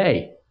Sabbath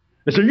day.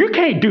 They said, you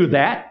can't do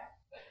that.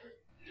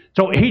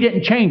 So he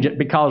didn't change it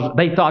because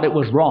they thought it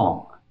was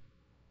wrong.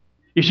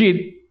 You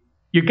see,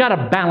 you've got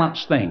to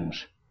balance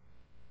things.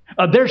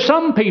 There's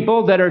some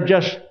people that are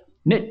just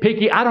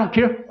nitpicky. I don't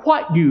care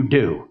what you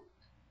do.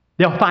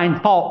 They'll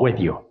find fault with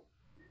you.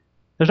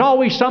 There's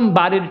always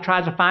somebody that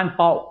tries to find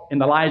fault in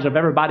the lives of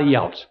everybody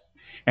else.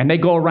 And they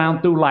go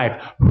around through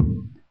life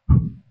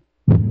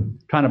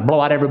trying to blow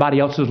out everybody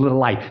else's little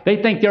light.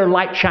 They think their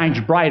light shines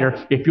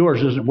brighter if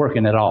yours isn't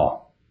working at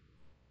all.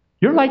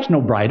 Your light's no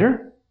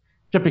brighter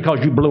just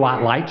because you blew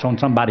out lights on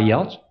somebody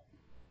else.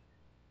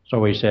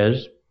 So he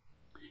says,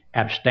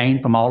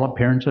 abstain from all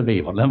appearance of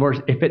evil. In other words,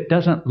 if it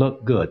doesn't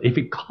look good, if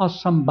it causes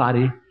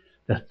somebody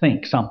to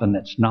think something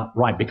that's not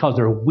right because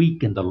they're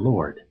weak in the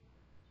Lord,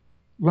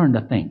 learn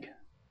to think.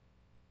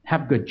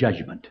 Have good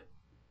judgment.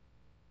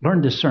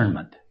 Learn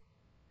discernment.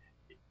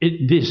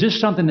 Is this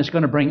something that's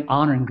going to bring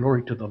honor and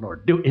glory to the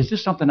Lord? Is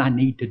this something I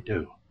need to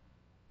do?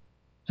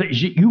 So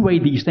you weigh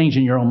these things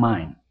in your own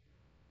mind.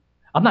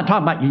 I'm not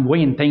talking about you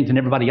weighing things in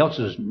everybody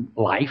else's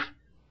life,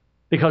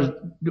 because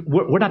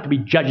we're not to be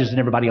judges in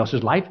everybody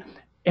else's life.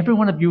 Every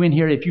one of you in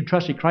here, if you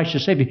trusted Christ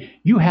as Savior,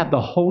 you have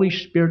the Holy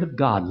Spirit of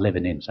God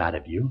living inside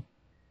of you.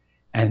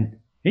 And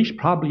He's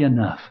probably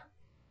enough.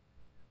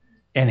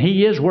 And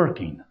He is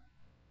working.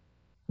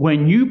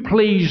 When you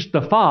please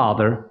the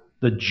Father,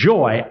 the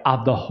joy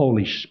of the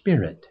Holy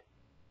Spirit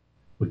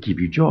will give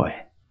you joy.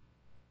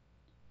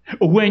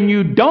 When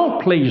you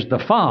don't please the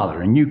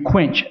Father and you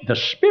quench the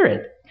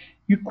Spirit,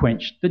 you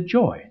quench the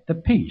joy, the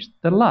peace,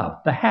 the love,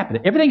 the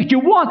happiness. Everything that you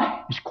want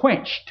is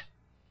quenched.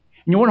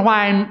 And you wonder,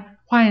 why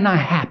am I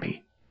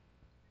happy?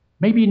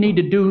 Maybe you need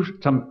to do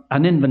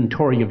an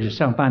inventory of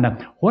yourself and find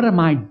out, what am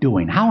I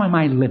doing? How am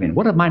I living?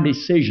 What are my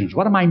decisions?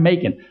 What am I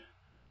making?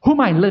 Who am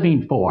I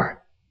living for?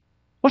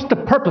 What's the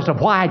purpose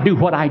of why I do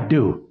what I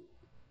do?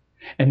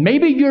 And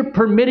maybe you're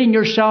permitting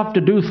yourself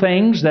to do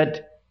things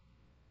that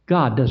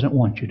God doesn't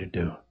want you to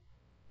do.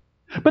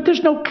 But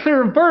there's no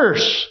clear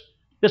verse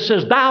that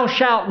says, thou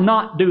shalt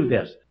not do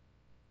this.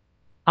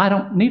 I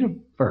don't need a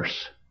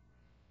verse.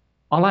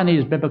 All I need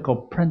is biblical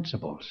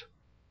principles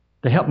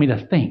to help me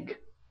to think,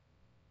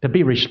 to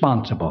be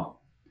responsible,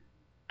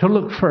 to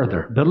look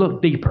further, to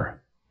look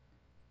deeper.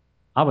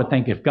 I would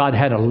think if God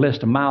had a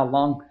list a mile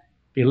long,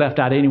 if He left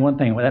out any one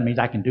thing, well, that means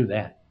I can do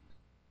that.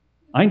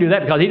 I can do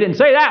that because He didn't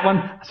say that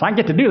one, so I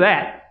get to do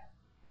that.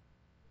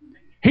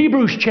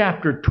 Hebrews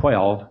chapter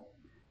 12.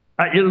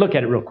 You look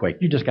at it real quick.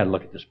 You just got to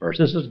look at this verse.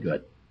 This is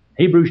good.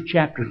 Hebrews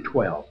chapter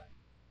 12.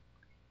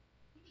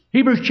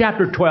 Hebrews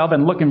chapter 12,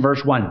 and look in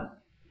verse 1.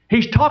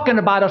 He's talking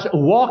about us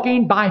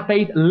walking by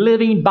faith,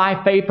 living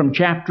by faith from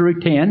chapter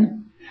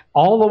 10,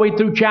 all the way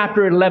through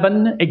chapter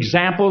 11,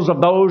 examples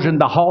of those in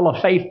the Hall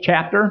of Faith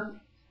chapter,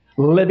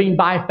 living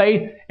by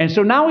faith. And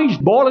so now he's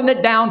boiling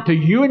it down to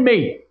you and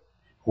me.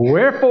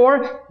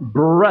 Wherefore,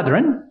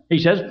 brethren, he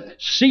says,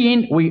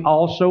 seeing we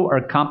also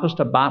are compassed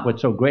about with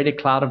so great a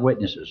cloud of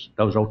witnesses,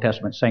 those Old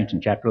Testament saints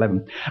in chapter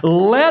 11,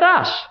 let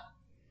us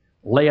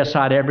lay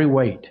aside every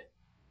weight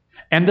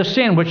and the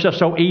sin which does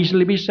so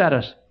easily beset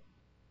us,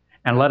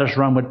 and let us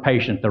run with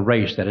patience the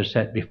race that is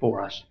set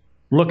before us,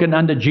 looking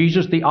unto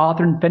Jesus, the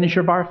author and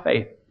finisher of our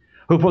faith,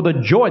 who for the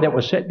joy that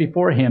was set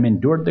before Him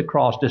endured the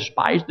cross,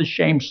 despised the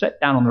shame, sat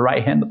down on the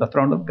right hand of the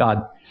throne of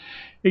God.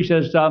 He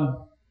says,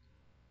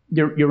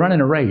 you're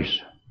running a race.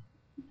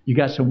 You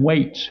got some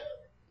weights.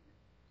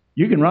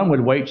 You can run with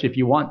weights if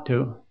you want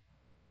to,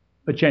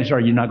 but chances are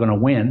you're not going to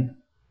win.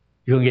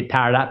 You're going to get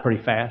tired out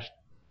pretty fast.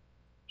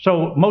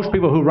 So most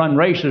people who run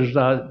races,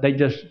 they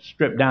just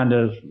strip down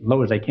to as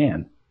low as they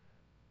can.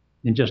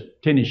 In just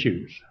tennis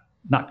shoes,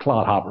 not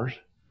clodhoppers,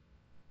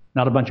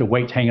 not a bunch of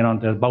weights hanging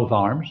onto both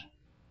arms.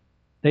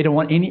 They don't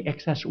want any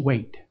excess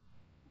weight.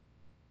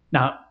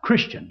 Now,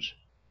 Christians,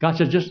 God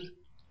says just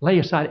lay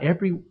aside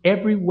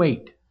every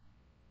weight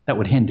that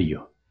would hinder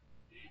you.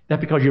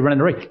 That's because you're running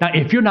a race. Now,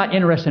 if you're not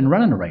interested in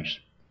running a race,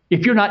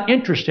 if you're not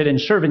interested in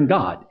serving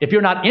God, if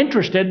you're not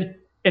interested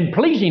in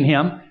pleasing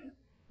Him,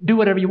 do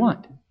whatever you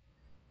want.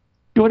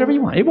 Do whatever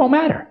you want. It won't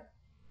matter.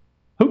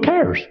 Who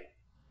cares?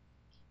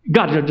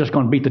 God's just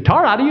going to beat the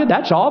tar out of you,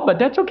 that's all, but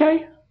that's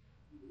okay.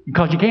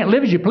 Because you can't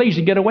live as you please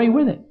and get away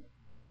with it.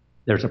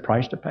 There's a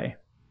price to pay.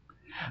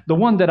 The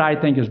one that I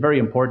think is very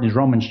important is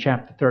Romans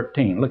chapter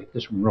 13. Look at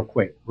this one real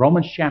quick.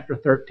 Romans chapter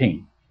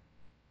 13.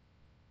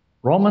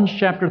 Romans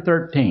chapter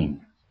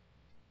 13.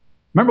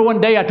 Remember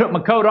one day I took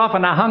my coat off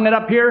and I hung it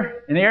up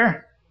here in the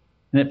air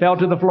and it fell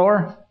to the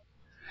floor?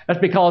 That's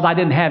because I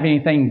didn't have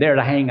anything there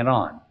to hang it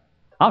on.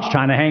 I was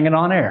trying to hang it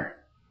on air.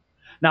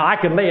 Now I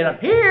could lay it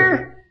up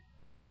here,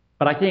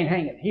 but I can't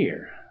hang it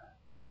here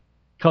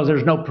because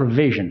there's no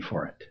provision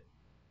for it.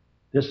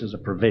 This is a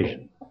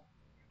provision.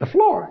 The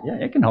floor, yeah,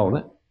 it can hold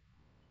it.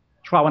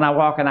 That's why when I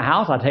walk in the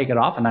house, I take it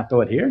off and I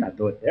throw it here and I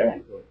throw it there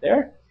and I throw it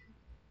there.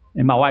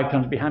 And my wife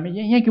comes behind me,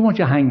 Yankee, why don't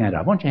you hang that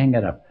up? Why don't you hang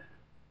that up?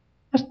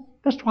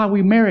 That's why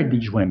we married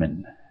these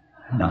women.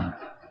 No.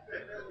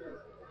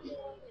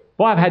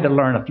 Boy, I've had to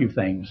learn a few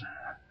things.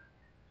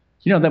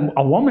 You know,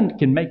 a woman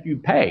can make you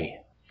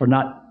pay for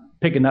not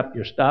picking up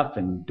your stuff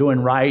and doing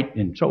right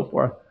and so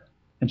forth.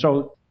 And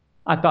so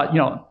I thought,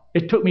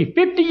 it took me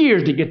 50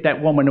 years to get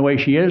that woman the way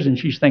she is, and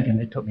she's thinking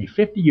it took me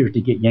 50 years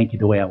to get Yankee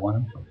the way I want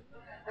him.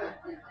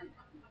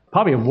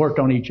 Probably have worked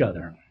on each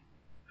other.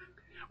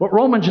 Well,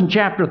 Romans in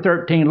chapter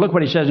 13, look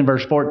what he says in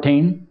verse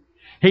 14.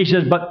 He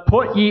says, but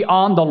put ye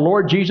on the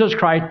Lord Jesus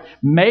Christ,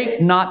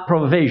 make not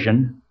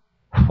provision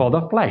for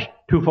the flesh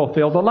to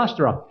fulfill the lust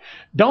thereof.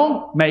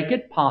 Don't make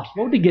it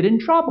possible to get in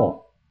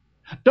trouble.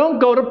 Don't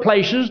go to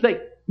places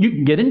that you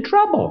can get in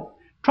trouble.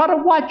 Try to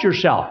watch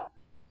yourself.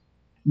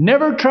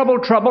 Never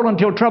trouble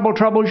until trouble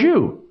troubles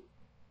you.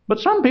 But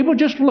some people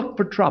just look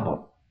for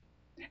trouble.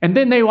 And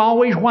then they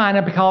always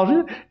whine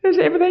because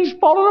everything's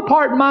falling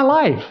apart in my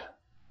life.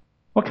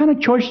 What kind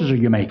of choices are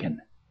you making?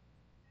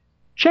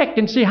 Check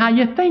and see how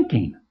you're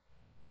thinking.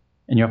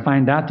 And you'll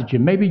find out that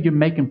maybe you're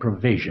making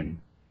provision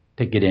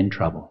to get in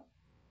trouble.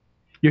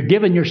 You're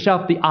giving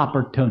yourself the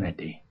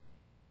opportunity.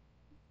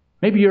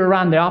 Maybe you're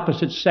around the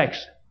opposite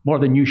sex more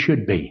than you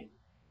should be.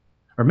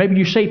 Or maybe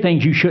you say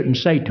things you shouldn't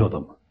say to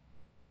them.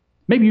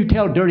 Maybe you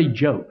tell dirty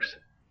jokes.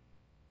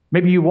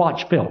 Maybe you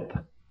watch filth.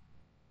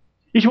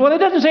 You say, well, it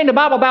doesn't say in the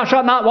Bible, thou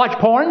shalt not watch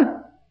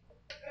porn.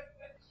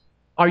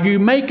 Are you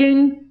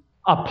making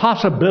a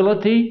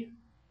possibility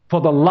for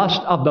the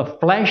lust of the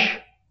flesh?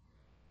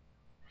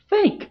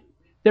 Think.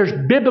 There's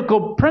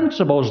biblical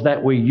principles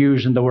that we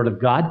use in the Word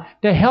of God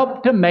to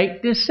help to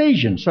make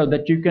decisions so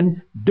that you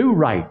can do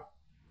right.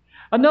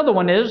 Another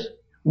one is,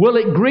 will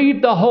it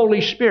grieve the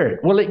Holy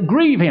Spirit? Will it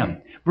grieve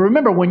Him?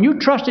 Remember, when you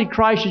trusted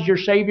Christ as your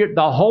Savior,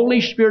 the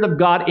Holy Spirit of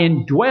God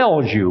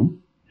indwells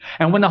you.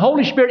 And when the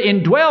Holy Spirit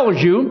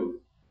indwells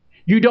you,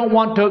 you don't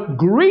want to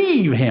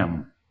grieve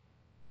Him.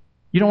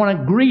 You don't want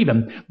to grieve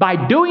Him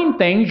by doing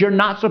things you're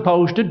not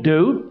supposed to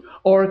do,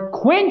 or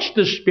quench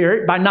the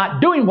Spirit by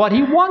not doing what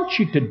He wants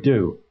you to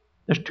do.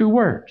 There's two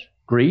words: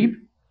 grieve,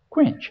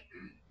 quench.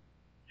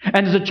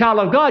 And as a child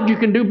of God, you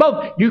can do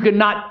both. You can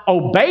not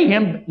obey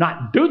Him,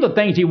 not do the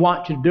things He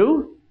wants you to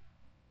do,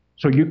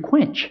 so you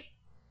quench.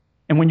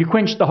 And when you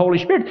quench the Holy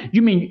Spirit,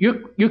 you mean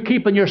you're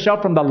keeping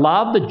yourself from the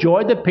love, the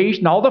joy, the peace,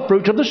 and all the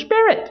fruits of the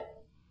Spirit.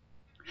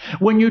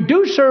 When you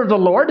do serve the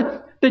Lord,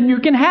 then you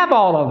can have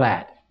all of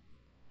that.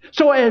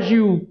 So as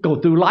you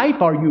go through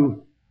life, are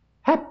you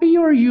happy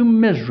or are you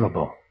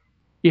miserable?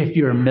 If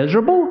you're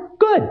miserable,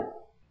 good.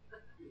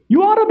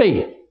 You ought to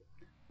be.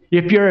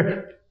 If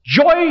you're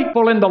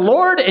joyful in the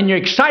Lord and you're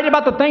excited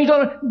about the things,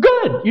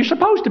 good. You're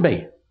supposed to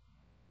be.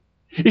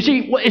 You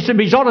see, it's a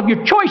result of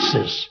your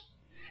choices.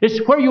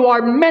 It's where you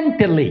are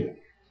mentally.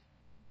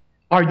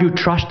 Are you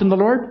trusting the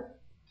Lord?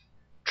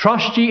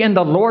 Trust ye in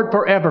the Lord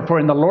forever, for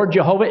in the Lord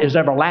Jehovah is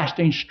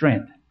everlasting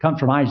strength. Comes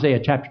from Isaiah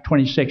chapter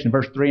 26 and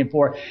verse 3 and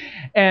 4.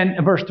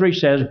 And verse 3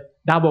 says,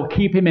 thou wilt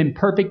keep him in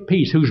perfect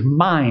peace, whose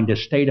mind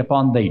is stayed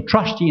upon thee.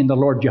 Trust ye in the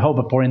Lord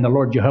Jehovah, for in the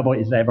Lord Jehovah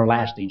is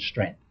everlasting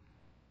strength.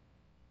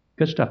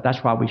 Good stuff. That's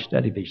why we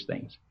study these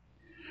things.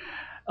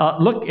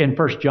 Look in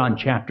 1 John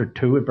chapter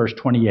 2 and verse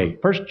 28.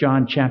 1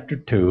 John chapter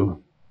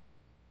 2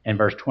 and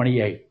verse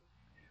 28.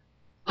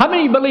 How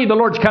many of you believe the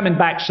Lord's coming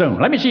back soon?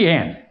 Let me see your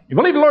hand. You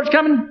believe the Lord's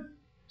coming?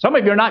 Some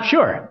of you are not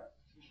sure.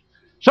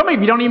 Some of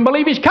you don't even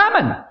believe He's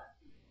coming.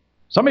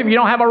 Some of you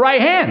don't have a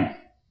right hand.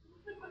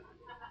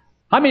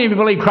 How many of you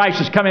believe Christ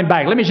is coming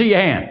back? Let me see your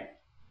hand.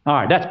 All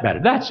right, that's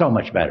better. That's so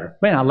much better.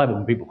 Man, I love it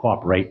when people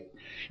cooperate.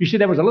 You see,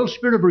 there was a little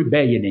spirit of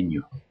rebellion in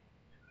you.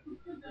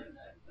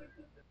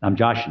 I'm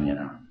joshing you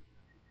now.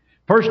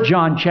 1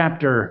 John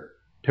chapter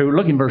 2,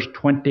 look in verse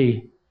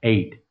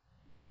 28.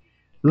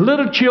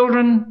 Little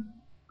children,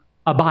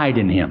 abide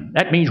in Him.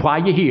 That means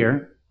while you're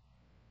here,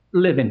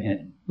 live in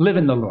Him. Live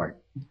in the Lord.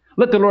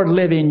 Let the Lord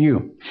live in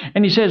you.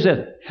 And He says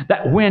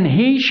that when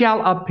He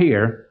shall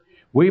appear,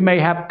 we may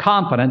have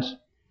confidence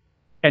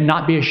and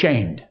not be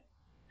ashamed.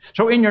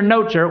 So in your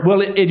notes there,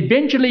 will it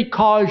eventually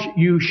cause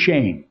you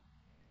shame?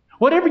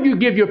 Whatever you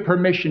give your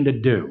permission to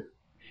do,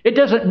 it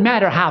doesn't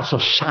matter how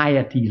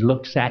society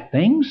looks at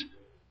things.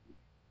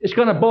 It's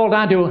going to boil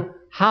down to,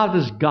 how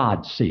does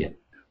God see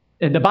it?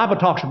 And the Bible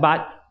talks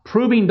about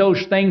proving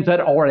those things that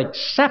are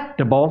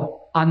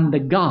acceptable unto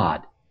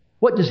God.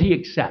 What does He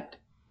accept?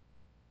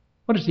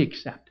 What does He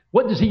accept?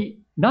 What does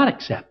He not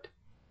accept?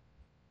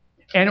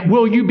 And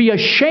will you be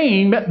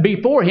ashamed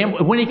before Him?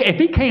 If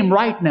He came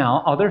right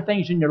now, are there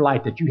things in your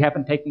life that you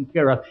haven't taken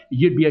care of?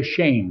 You'd be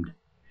ashamed.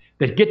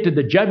 That get to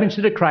the judgment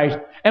seat of Christ.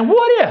 And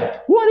what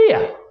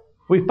if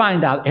we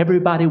find out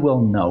everybody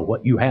will know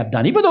what you have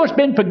done, even though it's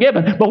been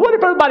forgiven? But what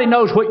if everybody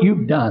knows what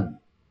you've done?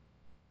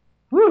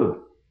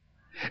 Whew.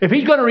 If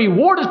He's going to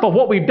reward us for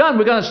what we've done,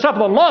 we're going to suffer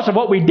the loss of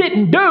what we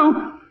didn't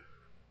do.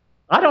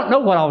 I don't know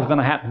what all is going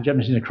to happen in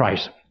judgment seat of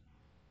Christ.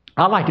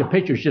 I like to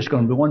picture it's just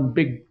going to be one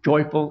big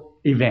joyful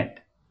event.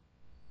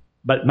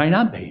 But it may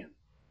not be.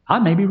 I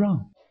may be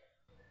wrong.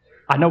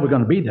 I know we're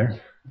going to be there.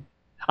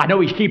 I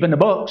know He's keeping the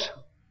books.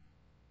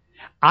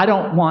 I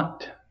don't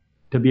want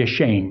to be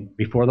ashamed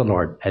before the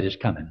Lord at His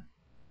coming.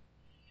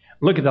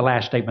 Look at the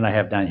last statement I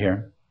have down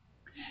here.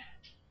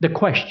 The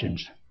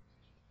questions.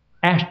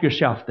 Ask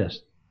yourself this.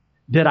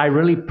 Did I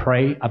really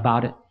pray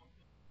about it?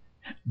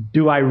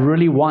 Do I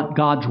really want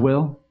God's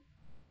will?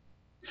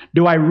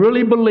 Do I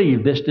really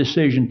believe this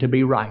decision to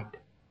be right?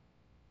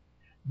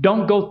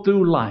 Don't go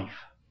through life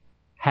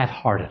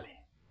half-heartedly.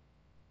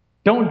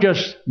 Don't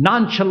just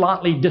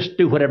nonchalantly just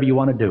do whatever you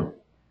want to do.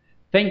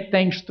 Think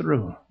things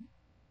through.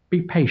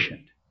 Be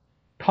patient.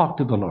 Talk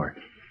to the Lord.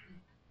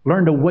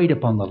 Learn to wait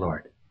upon the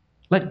Lord.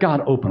 Let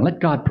God open. Let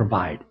God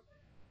provide.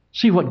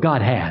 See what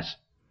God has.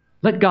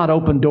 Let God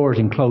open doors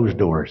and close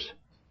doors.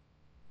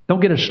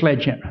 Don't get a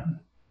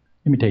sledgehammer.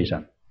 Let me tell you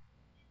something.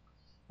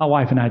 My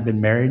wife and I had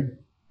been married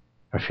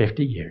for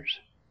 50 years.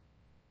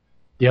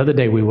 The other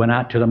day we went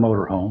out to the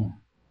motorhome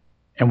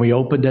and we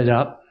opened it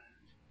up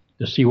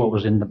to see what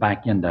was in the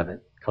back end of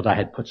it, because I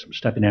had put some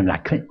stuff in there and I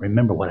couldn't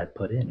remember what I'd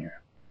put in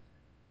here.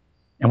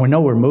 And we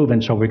know we're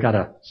moving, so we got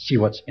to see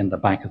what's in the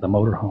back of the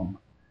motorhome.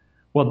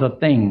 Well, the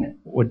thing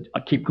would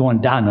keep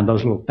going down, and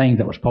those little things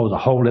that were supposed to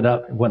hold it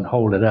up, it wouldn't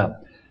hold it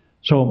up.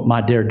 So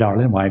my dear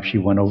darling wife, she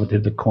went over to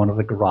the corner of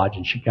the garage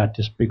and she got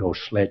this big old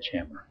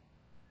sledgehammer.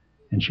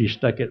 And she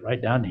stuck it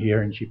right down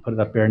here and she put it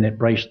up there and it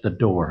braced the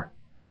door.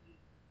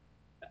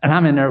 And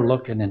I'm in there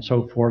looking and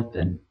so forth,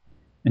 and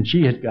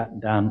she had gotten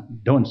down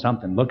doing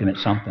something, looking at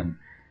something.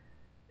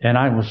 And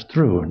I was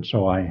through, and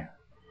so I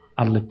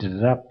lifted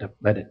it up to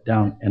let it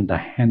down, and the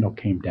handle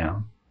came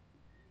down.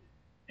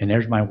 And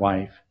there's my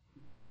wife,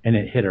 and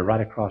it hit her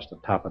right across the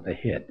top of the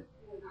head.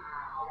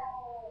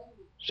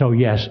 So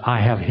yes,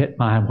 I have hit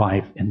my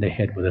wife in the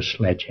head with a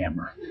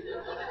sledgehammer.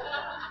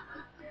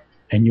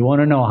 And you want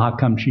to know how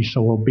come she's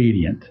so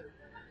obedient?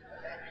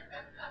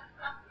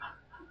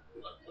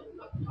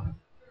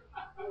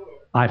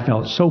 I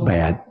felt so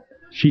bad.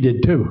 She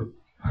did too.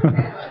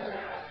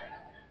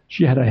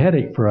 She had a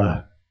headache for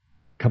a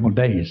couple of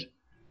days.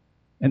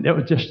 And it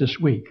was just this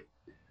week.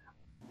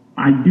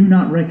 I do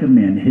not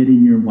recommend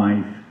hitting your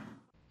wife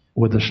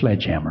with a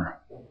sledgehammer.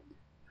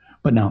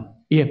 But now,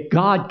 if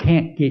God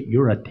can't get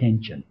your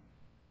attention,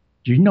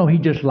 do you know He's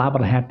just liable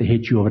to have to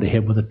hit you over the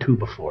head with a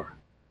 2x4?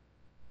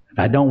 If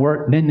that don't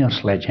work, then they'll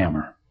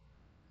sledgehammer.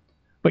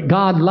 But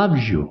God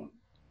loves you,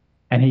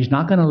 and He's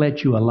not going to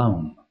let you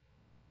alone.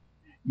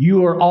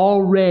 You are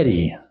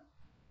already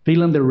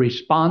feeling the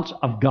response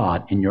of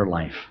God in your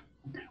life,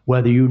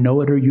 whether you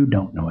know it or you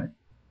don't know it.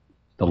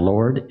 The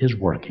Lord is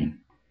working,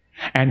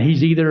 and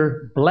He's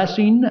either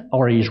blessing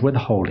or He's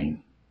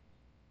withholding.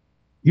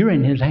 You're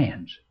in His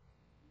hands.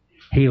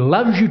 He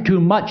loves you too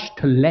much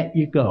to let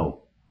you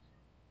go.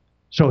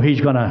 So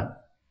He's going to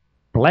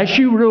bless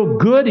you real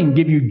good and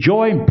give you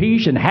joy and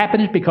peace and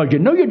happiness because you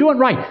know you're doing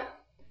right.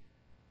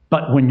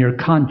 But when your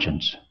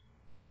conscience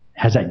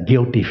has that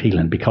guilty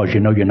feeling because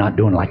you know you're not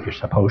doing like you're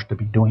supposed to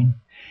be doing,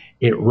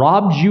 it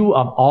robs you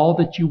of all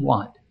that you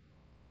want.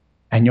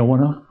 And you'll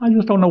want to, I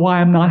just don't know why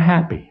I'm not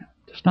happy.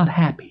 Just not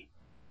happy.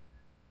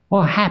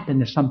 Well,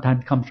 happiness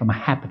sometimes comes from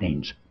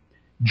happenings.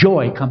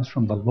 Joy comes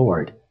from the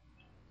Lord.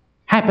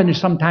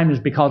 Happiness sometimes is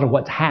because of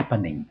what's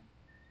happening.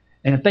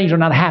 And if things are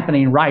not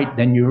happening right,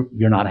 then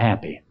you're not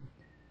happy.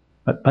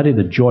 But buddy,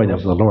 the joy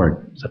of the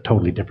Lord is a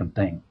totally different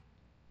thing.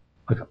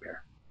 Look up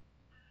here.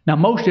 Now,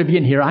 most of you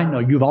in here, I know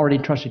you've already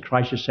trusted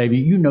Christ as Savior.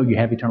 You know you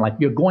have eternal life.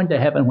 You're going to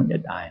heaven when you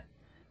die.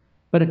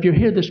 But if you're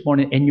here this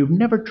morning and you've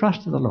never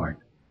trusted the Lord,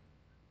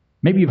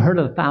 maybe you've heard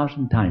it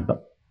 1,000 times,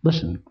 but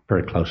listen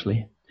very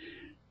closely.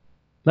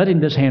 Letting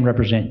this hand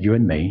represent you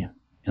and me,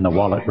 and the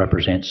wallet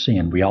represents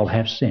sin. We all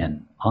have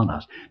sin on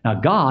us.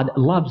 Now, God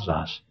loves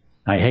us.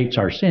 Now, He hates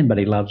our sin, but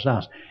He loves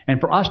us. And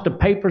for us to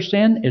pay for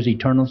sin is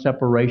eternal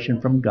separation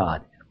from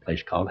God in a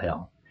place called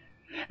hell.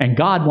 And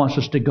God wants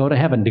us to go to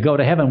heaven. To go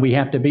to heaven, we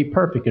have to be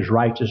perfect, as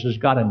righteous as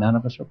God, and none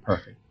of us are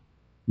perfect.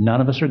 None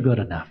of us are good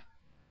enough.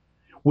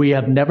 We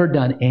have never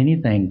done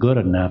anything good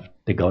enough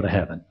to go to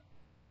heaven.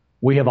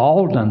 We have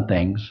all done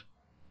things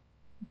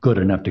good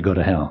enough to go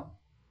to hell.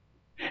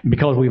 And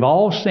because we've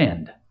all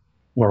sinned,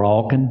 we're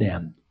all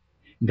condemned.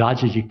 God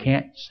says you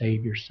can't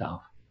save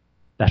yourself.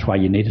 That's why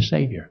you need a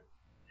Savior.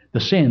 The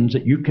sins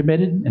that you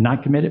committed and I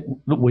committed,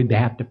 we'd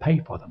have to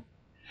pay for them.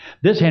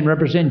 This hand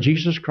represents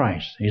Jesus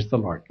Christ. He's the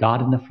Lord,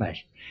 God in the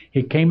flesh.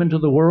 He came into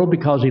the world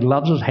because He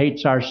loves us,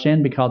 hates our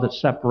sin because it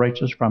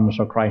separates us from us.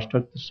 So Christ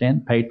took the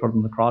sin, paid for it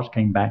on the cross,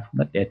 came back from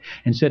the dead,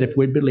 and said if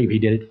we'd believe, He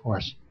did it for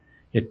us.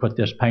 He'd put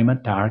this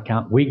payment to our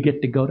account. We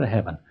get to go to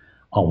heaven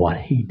on what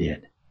He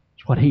did.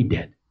 It's what He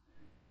did.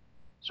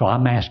 So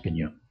I'm asking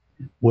you,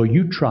 will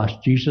you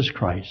trust Jesus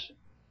Christ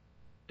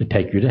to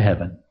take you to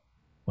heaven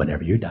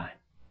whenever you die?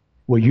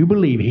 Will you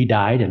believe He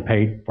died and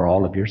paid for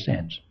all of your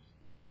sins?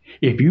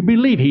 If you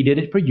believe He did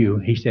it for you,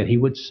 He said He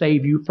would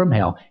save you from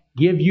hell,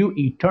 give you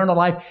eternal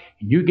life,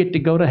 and you get to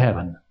go to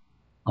heaven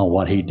on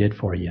what He did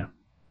for you.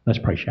 Let's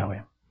pray, shall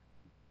we?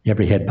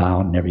 Every head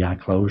bowed and every eye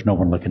closed, no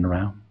one looking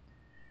around.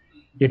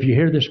 If you're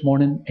here this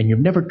morning and you've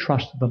never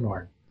trusted the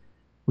Lord,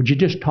 would you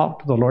just talk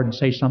to the Lord and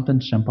say something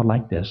simple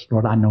like this?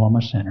 Lord, I know I'm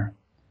a sinner.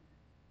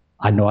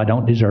 I know I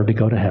don't deserve to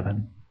go to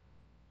heaven.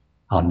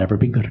 I'll never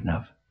be good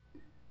enough.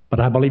 But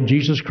I believe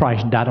Jesus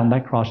Christ died on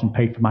that cross and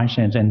paid for my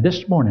sins. And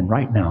this morning,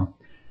 right now,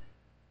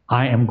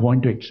 I am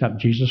going to accept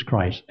Jesus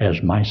Christ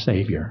as my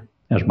Savior,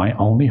 as my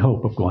only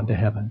hope of going to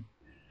heaven.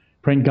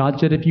 Friend, God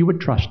said if you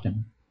would trust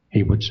Him,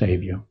 He would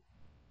save you.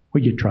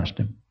 Will you trust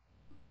Him?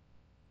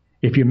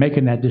 If you're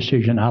making that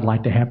decision, I'd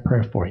like to have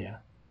prayer for you.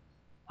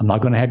 I'm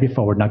not going to have you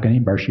forward, not going to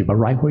embarrass you, but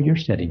right where you're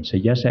sitting, say,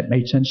 yes, that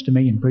made sense to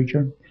me. And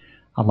preacher,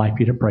 I'd like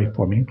you to pray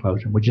for me in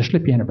closing. Would you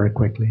slip your hand very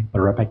quickly, put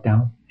it right back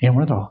down, in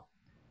with it all.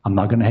 I'm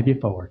not going to have you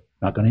forward.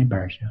 Not going to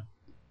embarrass you.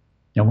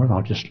 Don't worry,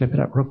 I'll just slip it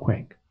up real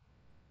quick,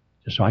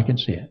 just so I can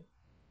see it.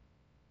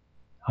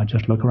 I'll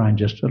just look around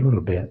just a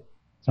little bit.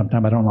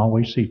 Sometimes I don't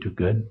always see too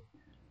good.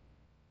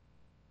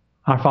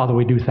 Our Father,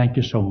 we do thank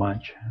you so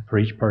much for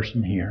each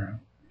person here.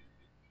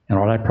 And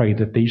Lord, I pray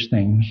that these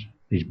things,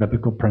 these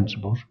biblical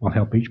principles, will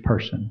help each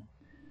person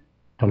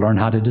to learn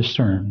how to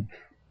discern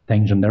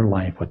things in their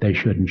life, what they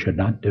should and should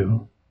not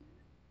do,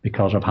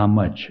 because of how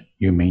much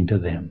you mean to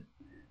them.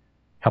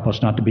 Help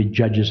us not to be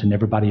judges in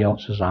everybody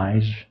else's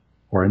eyes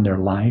or in their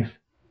life,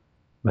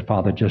 but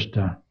Father, just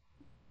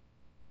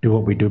do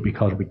what we do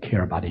because we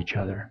care about each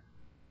other.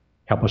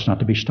 Help us not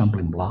to be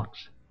stumbling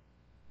blocks.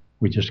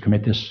 We just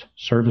commit this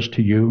service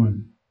to you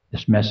and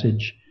this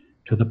message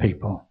to the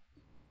people.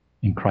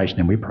 In Christ's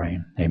name we pray.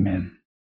 Amen.